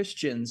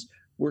Christians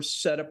were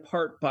set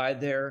apart by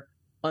their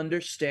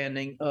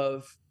understanding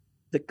of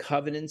the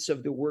covenants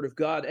of the Word of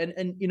God.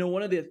 And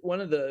one of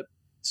the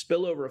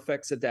spillover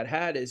effects that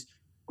had is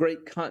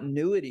great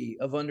continuity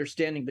of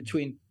understanding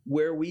between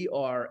where we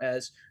are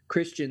as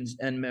Christians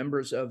and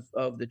members of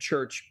the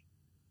church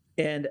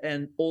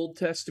and Old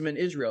Testament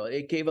Israel.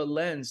 It gave a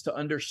lens to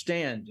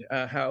understand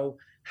how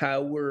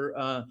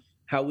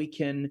we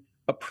can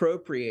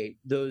appropriate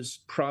those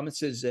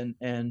promises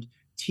and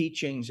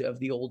teachings of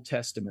the Old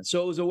Testament.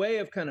 So it was a way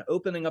of kind of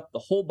opening up the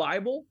whole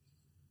Bible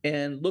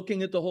and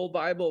looking at the whole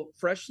Bible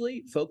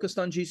freshly, focused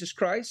on Jesus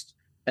Christ,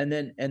 and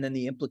then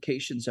the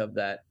implications of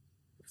that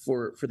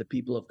for the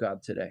people of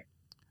God today.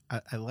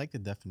 I like the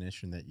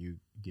definition that you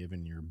give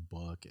in your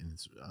book, and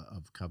it's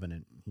of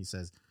covenant. He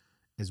says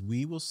as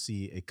we will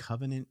see, a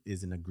covenant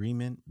is an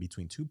agreement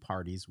between two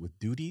parties with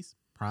duties,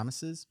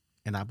 promises,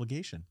 and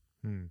obligation.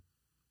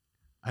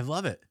 I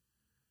love it.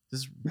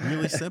 This is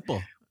really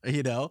simple,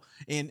 you know.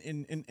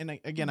 And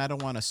again, I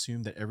don't want to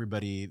assume that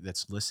everybody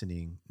that's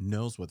listening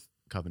knows what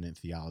covenant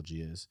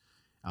theology is.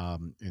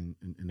 And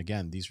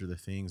again, these are the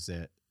things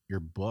that your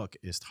book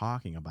is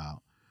talking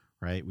about,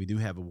 right? We do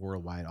have a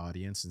worldwide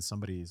audience, and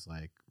somebody's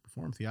like,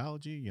 Reformed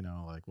theology, you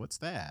know, like, what's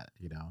that,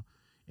 you know?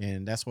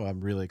 And that's why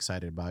I'm really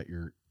excited about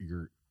your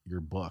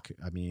book.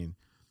 I mean,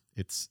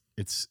 it's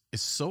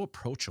so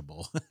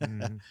approachable.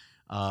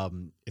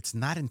 It's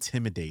not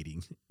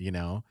intimidating, you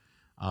know.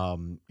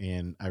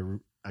 And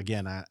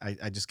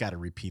I just got to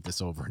repeat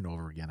this over and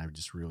over again. I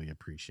just really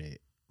appreciate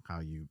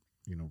how you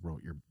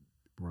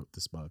wrote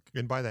this book.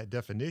 And by that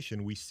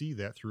definition, we see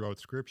that throughout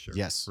Scripture.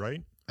 Yes,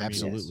 right.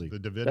 Absolutely. The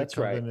Davidic That's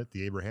covenant, right.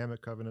 the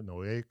Abrahamic covenant,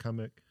 Noahic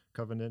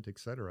covenant,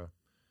 etc.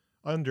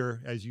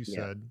 Under, as you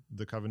said,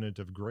 the covenant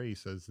of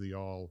grace as the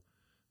all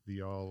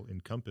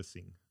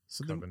encompassing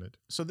covenant.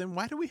 So then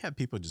why do we have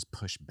people just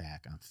push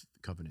back on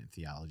covenant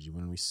theology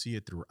when we see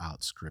it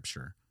throughout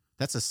Scripture?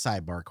 That's a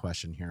sidebar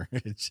question here.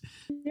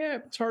 Yeah,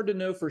 it's hard to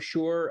know for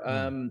sure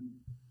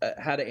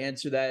how to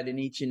answer that in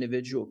each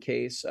individual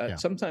case.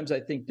 Sometimes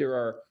I think there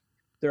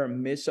are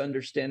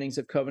misunderstandings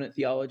of covenant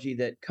theology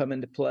that come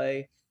into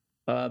play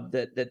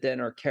that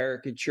then are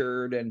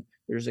caricatured, and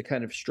there's a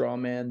kind of straw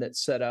man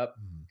that's set up.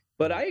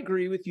 But I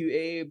agree with you,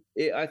 Abe.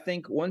 I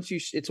think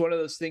it's one of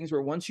those things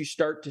where once you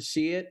start to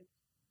see it,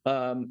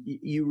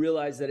 you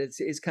realize that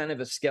it's kind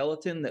of a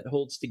skeleton that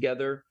holds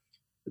together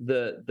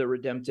the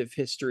redemptive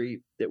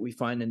history that we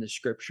find in the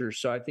Scriptures.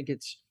 So I think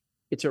it's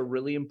a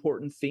really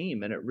important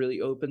theme, and it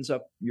really opens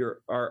up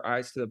our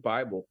eyes to the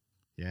Bible.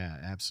 Yeah,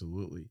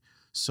 absolutely.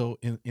 So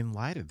in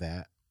light of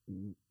that,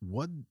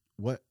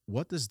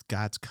 what does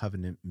God's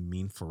covenant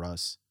mean for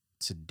us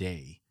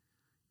today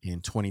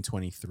in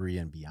 2023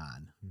 and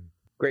beyond?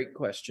 Great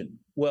question.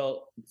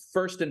 Well,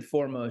 first and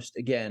foremost,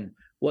 again,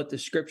 what the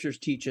Scriptures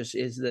teach us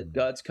is that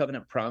God's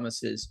covenant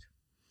promises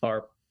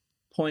are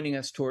pointing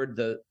us toward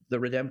the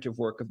redemptive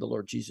work of the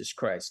Lord Jesus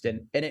Christ.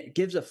 And it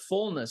gives a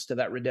fullness to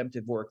that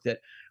redemptive work that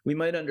we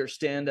might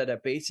understand at a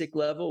basic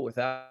level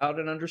without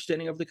an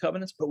understanding of the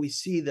covenants, but we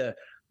see the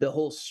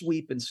whole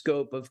sweep and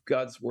scope of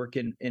God's work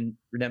in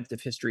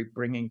redemptive history,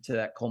 bringing to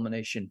that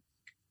culmination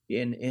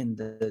in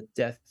the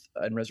death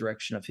and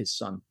resurrection of his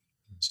Son.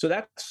 So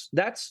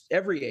that's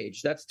every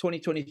age. That's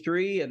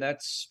 2023, and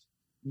that's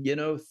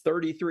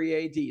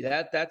 33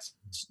 AD. That's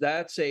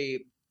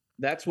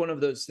one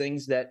of those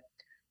things that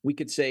we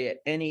could say at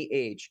any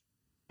age,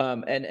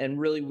 and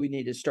really we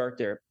need to start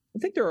there. I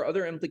think there are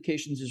other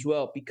implications as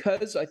well,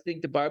 because I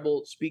think the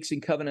Bible speaks in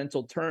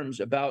covenantal terms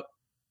about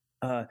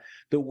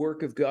the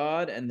work of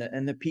God and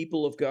the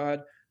people of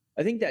God.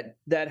 I think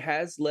that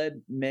has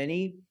led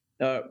many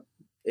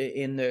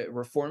in the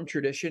Reformed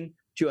tradition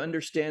to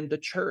understand the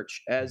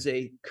church as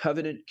a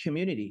covenant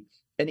community,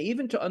 and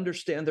even to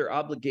understand their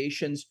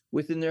obligations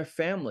within their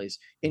families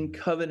in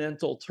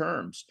covenantal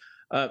terms.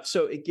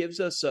 So it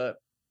gives us a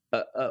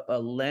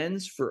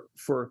lens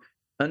for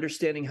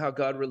understanding how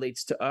God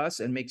relates to us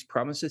and makes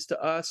promises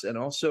to us, and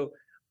also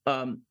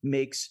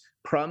makes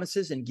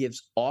promises and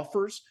gives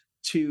offers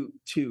to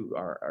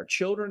our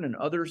children and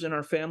others in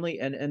our family,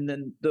 and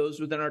then those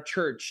within our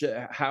church,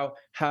 how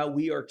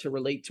we are to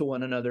relate to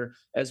one another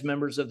as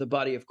members of the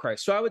body of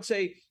Christ. So I would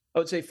say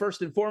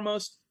first and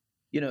foremost,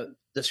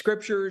 the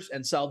Scriptures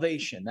and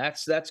salvation.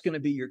 That's going to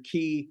be your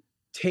key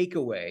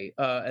takeaway,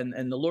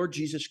 and the Lord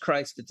Jesus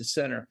Christ at the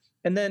center.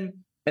 And then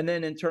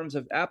in terms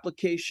of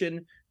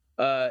application,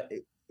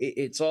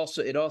 it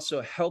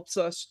also helps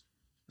us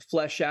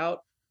flesh out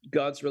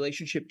God's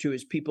relationship to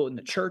his people in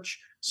the church,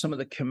 some of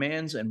the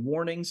commands and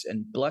warnings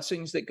and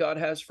blessings that God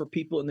has for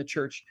people in the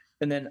church,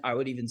 and then I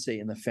would even say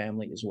in the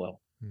family as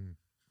well.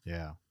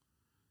 Yeah.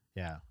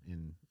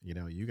 And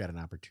you got an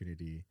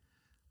opportunity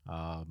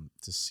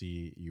to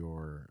see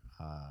your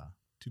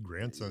two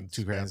grandsons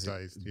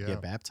baptized.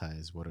 Get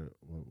baptized. What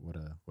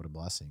a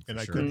blessing! And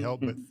I couldn't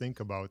help but think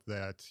about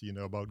that.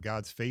 About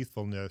God's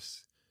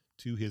faithfulness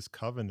to his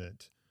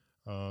covenant.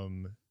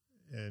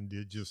 And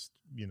it just,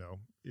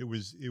 it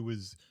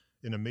was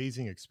an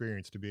amazing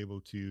experience to be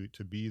able to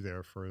be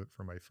there for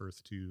my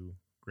first two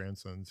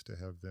grandsons,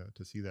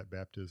 to see that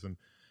baptism.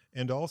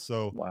 And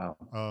also, wow.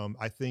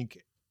 I think,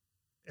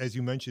 as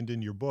you mentioned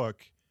in your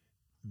book,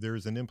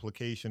 there's an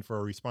implication for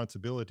a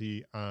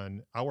responsibility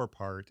on our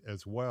part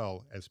as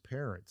well as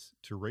parents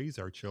to raise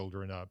our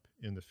children up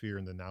in the fear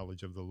and the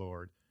knowledge of the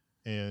Lord.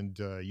 And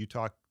you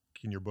talk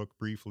in your book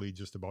briefly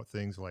just about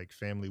things like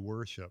family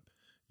worship,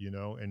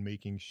 and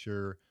making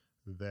sure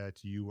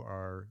that you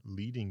are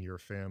leading your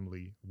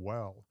family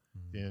well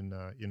in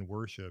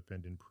worship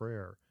and in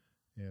prayer,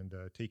 and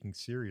taking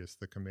serious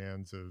the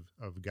commands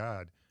of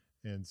God.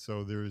 And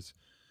so there's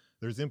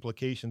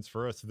implications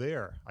for us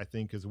there, I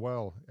think, as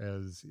well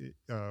as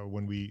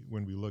when we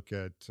look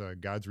at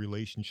God's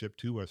relationship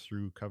to us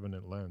through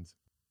covenant lens.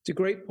 It's a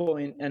great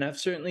point, and I've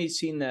certainly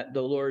seen that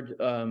the Lord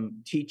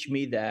teach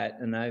me that,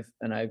 and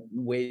I've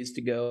ways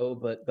to go,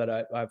 but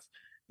I've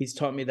He's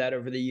taught me that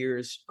over the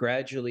years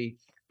gradually.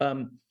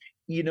 Um,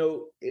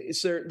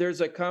 so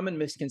there's a common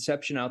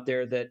misconception out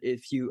there that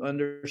if you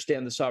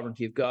understand the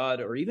sovereignty of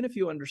God, or even if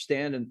you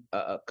understand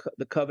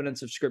the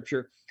covenants of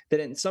Scripture, that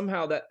in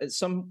somehow that in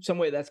some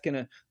way that's going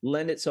to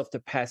lend itself to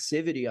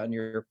passivity on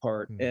your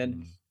part.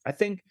 And I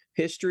think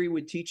history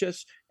would teach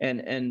us,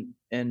 and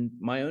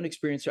my own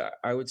experience,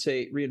 I would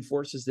say,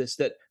 reinforces this,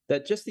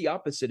 that just the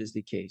opposite is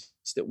the case.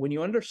 That when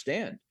you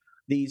understand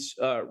these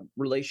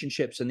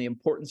relationships and the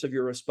importance of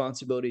your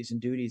responsibilities and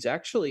duties,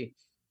 actually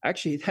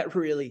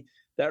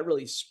that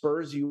really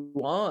spurs you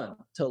on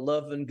to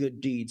love and good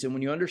deeds. And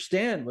when you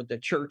understand what the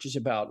church is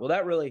about, well,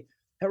 that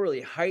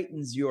really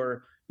heightens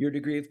your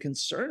degree of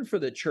concern for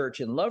the church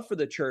and love for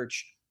the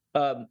church.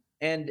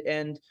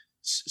 And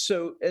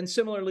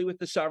similarly with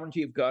the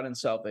sovereignty of God and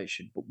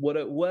salvation. But what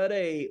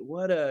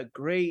a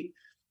great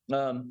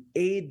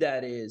aid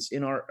that is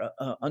in our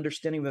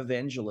understanding of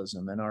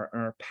evangelism and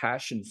our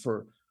passion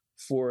for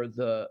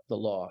the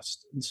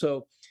lost. And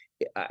so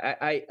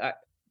I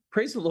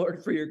praise the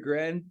Lord for your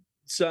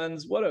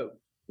grandsons. What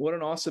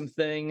an awesome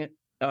thing.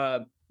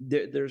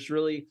 There's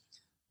really,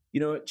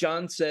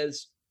 John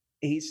says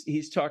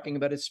he's talking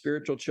about his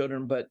spiritual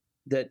children, but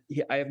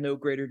I have no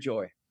greater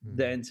joy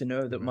than to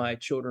know that Amen. my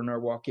children are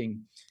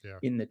walking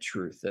in the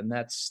truth. And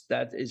that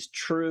is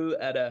true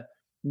at a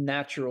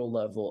natural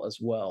level as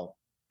well.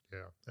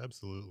 Yeah,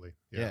 absolutely.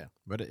 Yeah.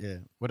 What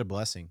a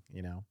blessing,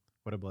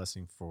 what a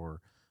blessing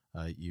for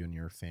you and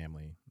your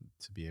family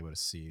to be able to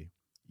see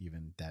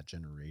even that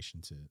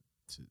generation to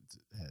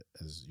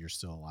as you're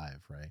still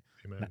alive, right?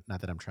 Amen. Not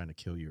that I'm trying to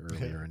kill you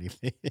early or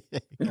anything.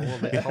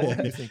 How old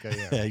do you think I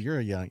am? Yeah, you're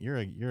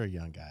a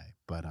young guy,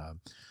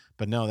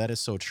 but no, that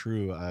is so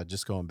true.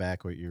 Just going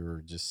back what you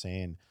were just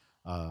saying,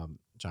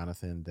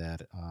 Jonathan,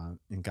 that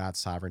in God's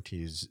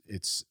sovereignty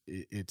it's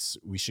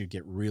we should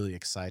get really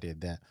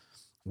excited that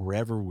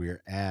wherever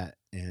we're at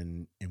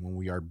and when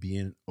we are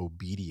being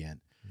obedient,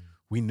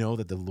 we know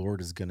that the Lord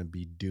is going to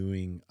be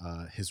doing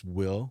His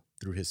will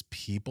through His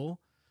people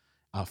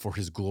for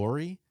His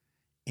glory,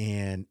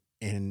 and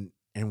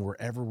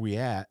wherever we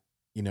at,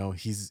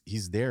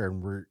 He's there,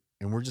 and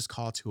we're just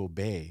called to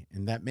obey,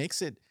 and that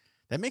makes it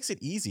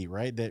easy,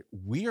 right? That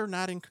we are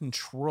not in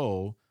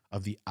control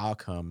of the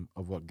outcome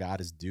of what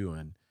God is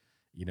doing,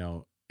 in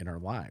our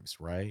lives,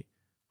 right?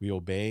 We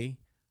obey,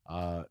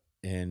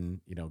 and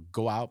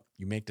go out,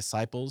 you make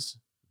disciples,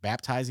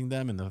 baptizing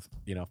them in the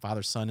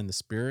Father, Son, and the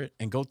Spirit,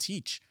 and go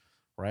teach,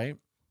 right?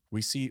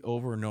 We see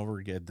over and over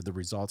again that the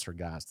results are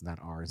God's, not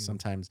ours. And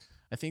sometimes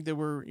I think that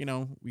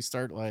we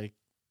start like,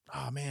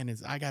 oh man,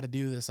 I got to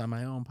do this on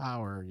my own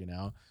power,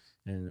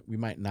 and we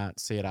might not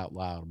say it out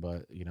loud,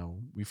 but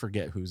we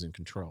forget who's in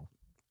control.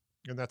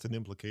 And that's an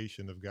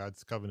implication of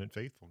God's covenant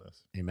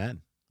faithfulness.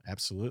 Amen.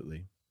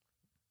 Absolutely.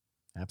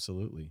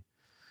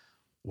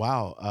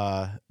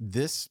 Wow.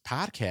 This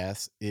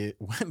podcast, it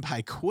went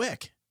by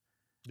quick.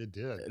 It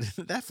did.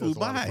 That flew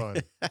by. A lot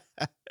of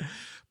fun.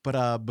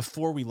 But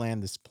before we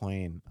land this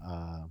plane,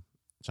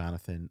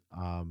 Jonathan,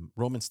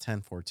 Romans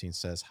 10:14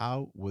 says,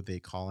 how would they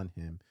call on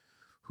Him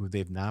who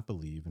they've not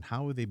believed? And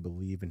how would they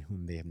believe in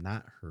whom they have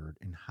not heard?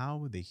 And how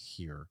would they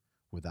hear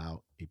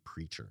without a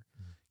preacher?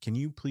 Can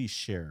you please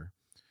share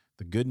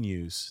the good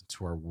news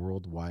to our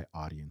worldwide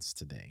audience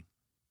today?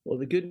 Well,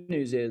 the good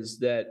news is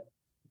that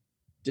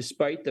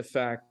despite the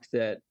fact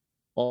that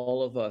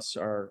all of us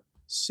are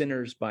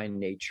sinners by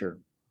nature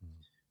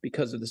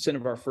because of the sin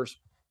of our first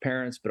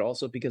parents, but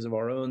also because of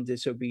our own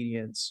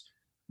disobedience,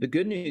 the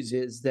good news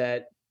is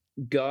that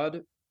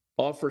God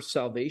offers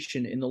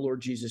salvation in the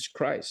Lord Jesus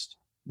Christ.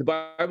 The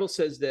Bible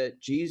says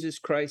that Jesus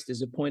Christ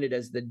is appointed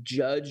as the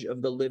judge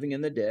of the living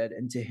and the dead,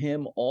 and to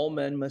Him all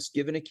men must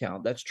give an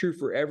account. That's true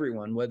for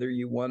everyone, whether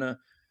you want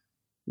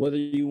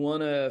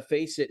to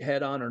face it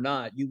head on or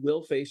not. You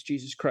will face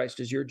Jesus Christ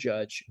as your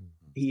judge.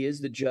 He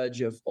is the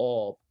judge of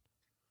all.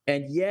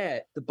 And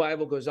yet, the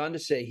Bible goes on to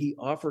say He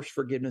offers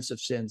forgiveness of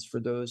sins for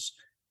those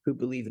who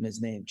believe in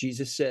His name.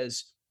 Jesus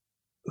says,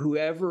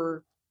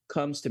 whoever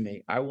comes to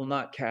me, I will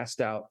not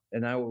cast out,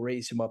 and I will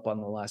raise him up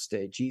on the last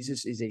day.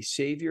 Jesus is a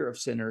savior of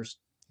sinners.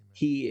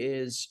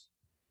 Amen.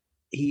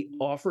 He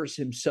offers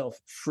Himself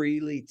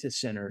freely to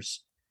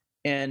sinners.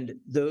 And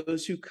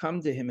those who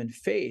come to Him in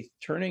faith,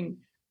 turning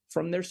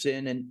from their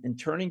sin and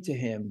turning to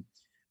Him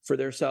for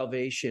their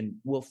salvation,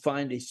 will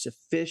find a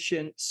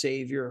sufficient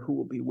Savior who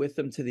will be with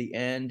them to the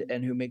end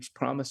and who makes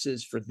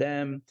promises for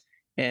them.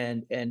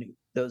 And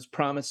those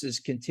promises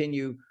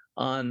continue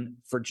on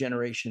for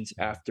generations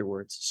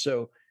afterwards.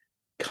 So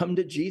come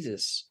to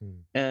Jesus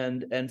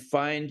and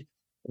find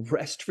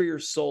rest for your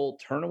soul,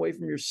 turn away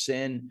from your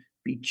sin,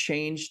 be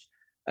changed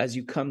as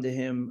you come to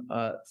Him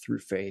through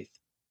faith.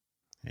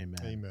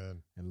 Amen.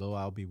 Amen. And lo,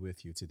 I'll be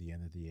with you to the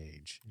end of the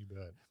age. You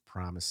bet.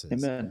 Promises.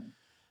 Amen.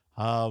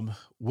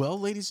 Well,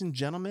 ladies and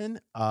gentlemen,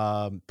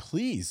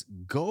 please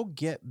go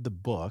get the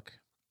book,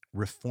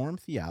 Reformed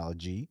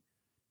Theology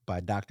by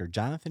Dr.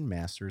 Jonathan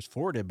Masters,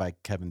 forwarded by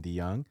Kevin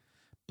DeYoung.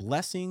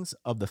 Blessings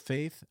of the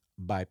Faith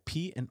by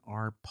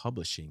P&R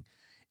Publishing.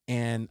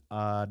 And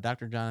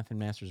Dr. Jonathan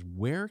Masters,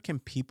 where can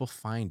people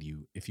find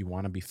you if you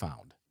want to be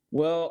found?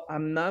 Well,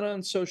 I'm not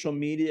on social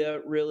media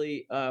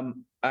really. I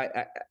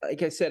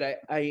like I said,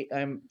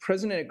 I'm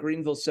president at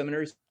Greenville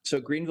Seminary. So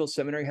Greenville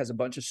Seminary has a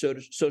bunch of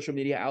social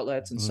media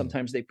outlets, and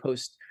sometimes they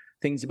post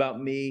things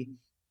about me.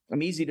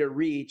 I'm easy to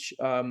reach.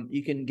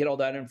 You can get all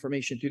that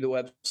information through the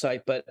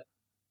website. But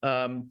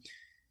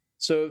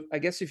so I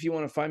guess if you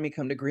want to find me,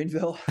 come to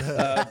Greenville.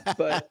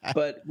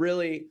 But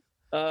really,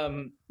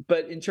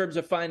 but in terms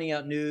of finding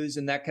out news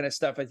and that kind of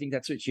stuff, I think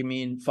that's what you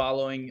mean.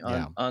 Following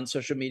on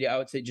social media, I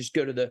would say just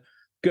go to the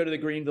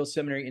Greenville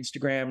Seminary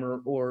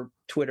Instagram or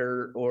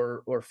Twitter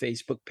or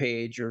Facebook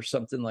page or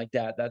something like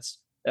that.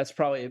 That's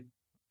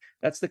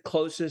the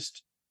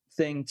closest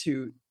thing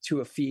to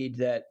a feed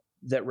that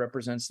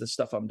represents the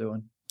stuff I'm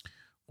doing.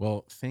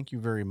 Well, thank you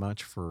very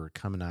much for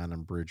coming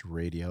on Bridge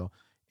Radio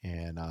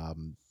and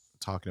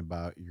talking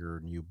about your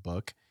new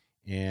book.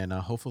 And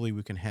hopefully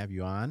we can have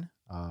you on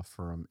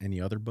from any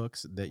other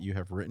books that you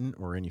have written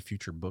or any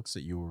future books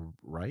that you will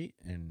write.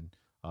 And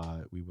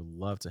we would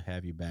love to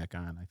have you back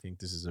on. I think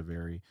this is a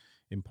very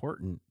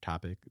important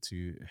topic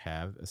to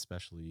have,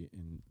 especially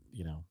in,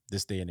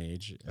 this day and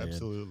age.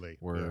 Absolutely.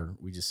 Where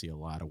we just see a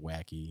lot of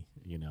wacky,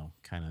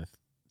 kind of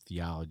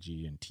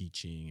theology and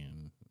teaching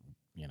and,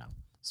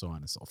 so on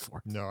and so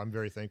forth. No, I'm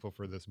very thankful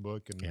for this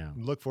book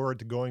and look forward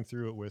to going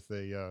through it with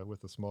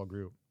a small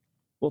group.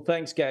 Well,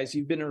 thanks, guys.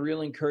 You've been a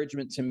real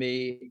encouragement to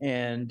me.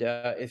 And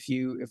if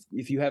you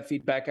have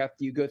feedback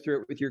after you go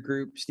through it with your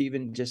group,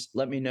 Stephen, just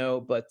let me know.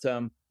 But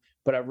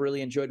I've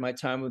really enjoyed my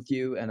time with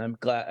you, and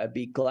I'd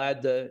be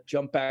glad to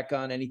jump back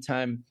on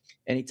anytime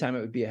it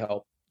would be a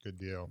help. Good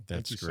deal.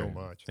 Thank you so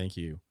much. Thank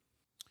you.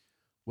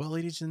 Well,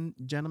 ladies and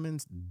gentlemen,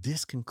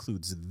 this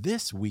concludes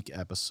this week's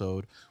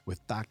episode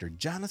with Dr.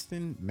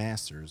 Jonathan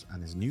Masters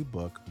on his new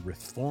book,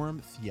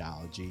 Reformed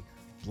Theology,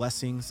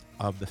 Blessings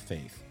of the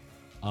Faith.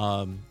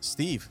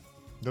 Steve,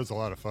 that was a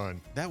lot of fun.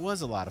 That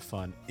was a lot of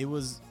fun. It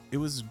was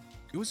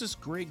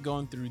just great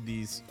going through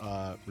these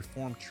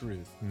Reformed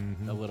truth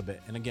a little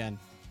bit. And again,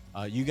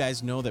 you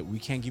guys know that we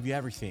can't give you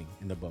everything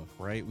in the book,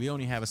 right? We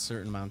only have a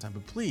certain amount of time,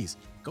 but please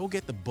go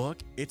get the book.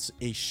 It's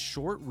a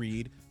short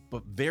read,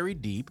 but very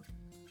deep,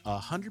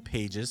 100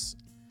 pages.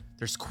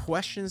 There's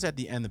questions at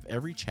the end of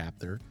every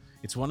chapter.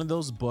 It's one of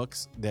those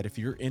books that if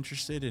you're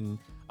interested in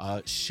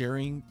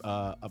sharing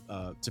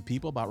to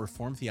people about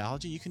Reformed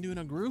theology, you can do in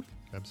a group.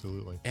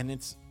 Absolutely. And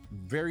it's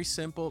very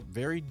simple,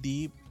 very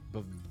deep,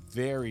 but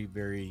very,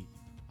 very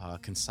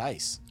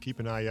concise. Keep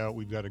an eye out.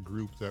 We've got a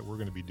group that we're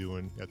going to be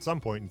doing at some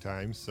point in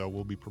time, so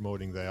we'll be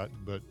promoting that.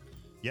 But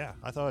yeah,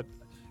 I thought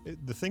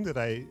the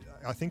takeaway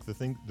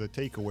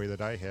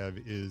that I have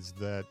is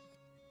that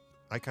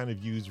I kind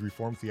of use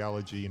Reformed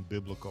theology and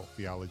biblical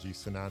theology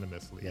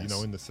synonymously,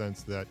 Yes. In the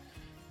sense that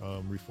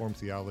Reformed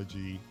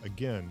theology,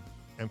 again,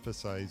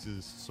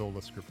 emphasizes sola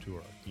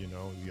scriptura, the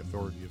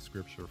authority of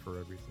Scripture for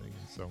everything.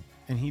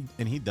 And he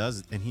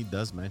does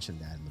mention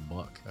that in the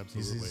book.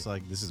 Absolutely. He's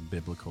like, this is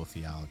biblical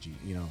theology.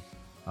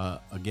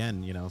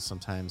 Again,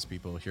 sometimes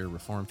people hear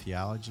Reformed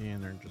theology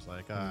and they're just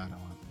like, I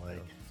don't want,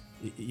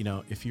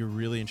 if you're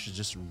really interested,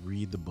 just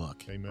read the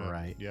book. Amen.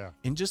 Right. Yeah.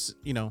 And just,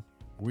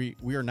 we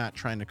are not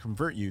trying to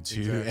convert you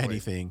to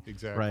anything.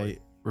 Exactly. Right.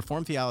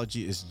 Reformed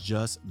theology is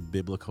just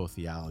biblical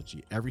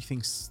theology.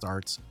 Everything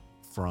starts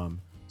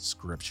from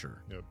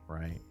Scripture. Yep.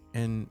 Right.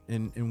 And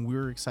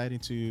we're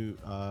excited to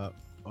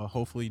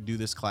hopefully do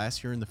this class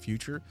here in the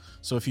future.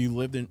 So if you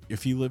live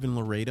in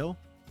Laredo,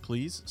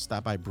 please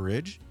stop by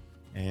Bridge,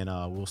 and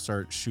we'll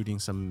start shooting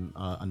some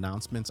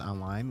announcements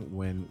online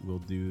when we'll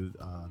do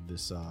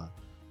this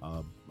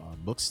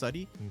book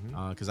study,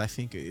 because I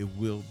think it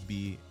will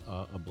be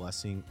a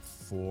blessing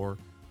for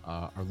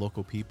our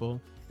local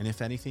people. And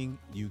if anything,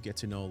 you get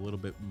to know a little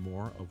bit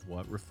more of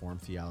what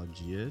Reformed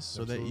theology is,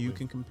 so that you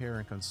can compare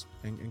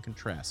and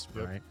contrast,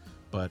 right?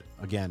 But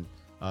again,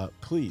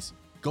 please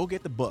go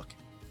get the book,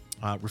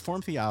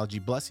 Reformed Theology,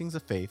 Blessings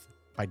of Faith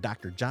by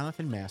Dr.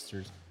 Jonathan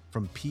Masters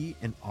from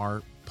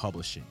P&R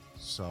Publishing.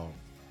 So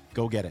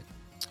go get it.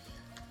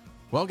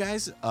 Well,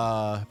 guys,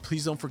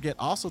 please don't forget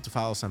also to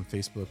follow us on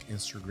Facebook,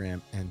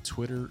 Instagram, and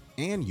Twitter,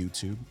 and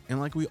YouTube. And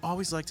like we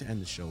always like to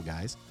end the show,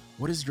 guys,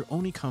 what is your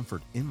only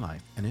comfort in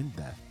life and in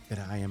death? That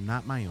I am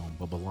not my own,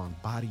 but belong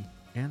body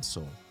and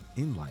soul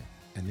in life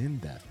and in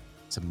death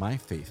to my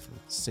faithful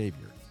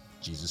Savior,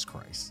 Jesus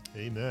Christ.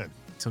 Amen.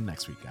 Till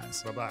next week,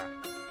 guys.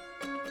 Bye-bye.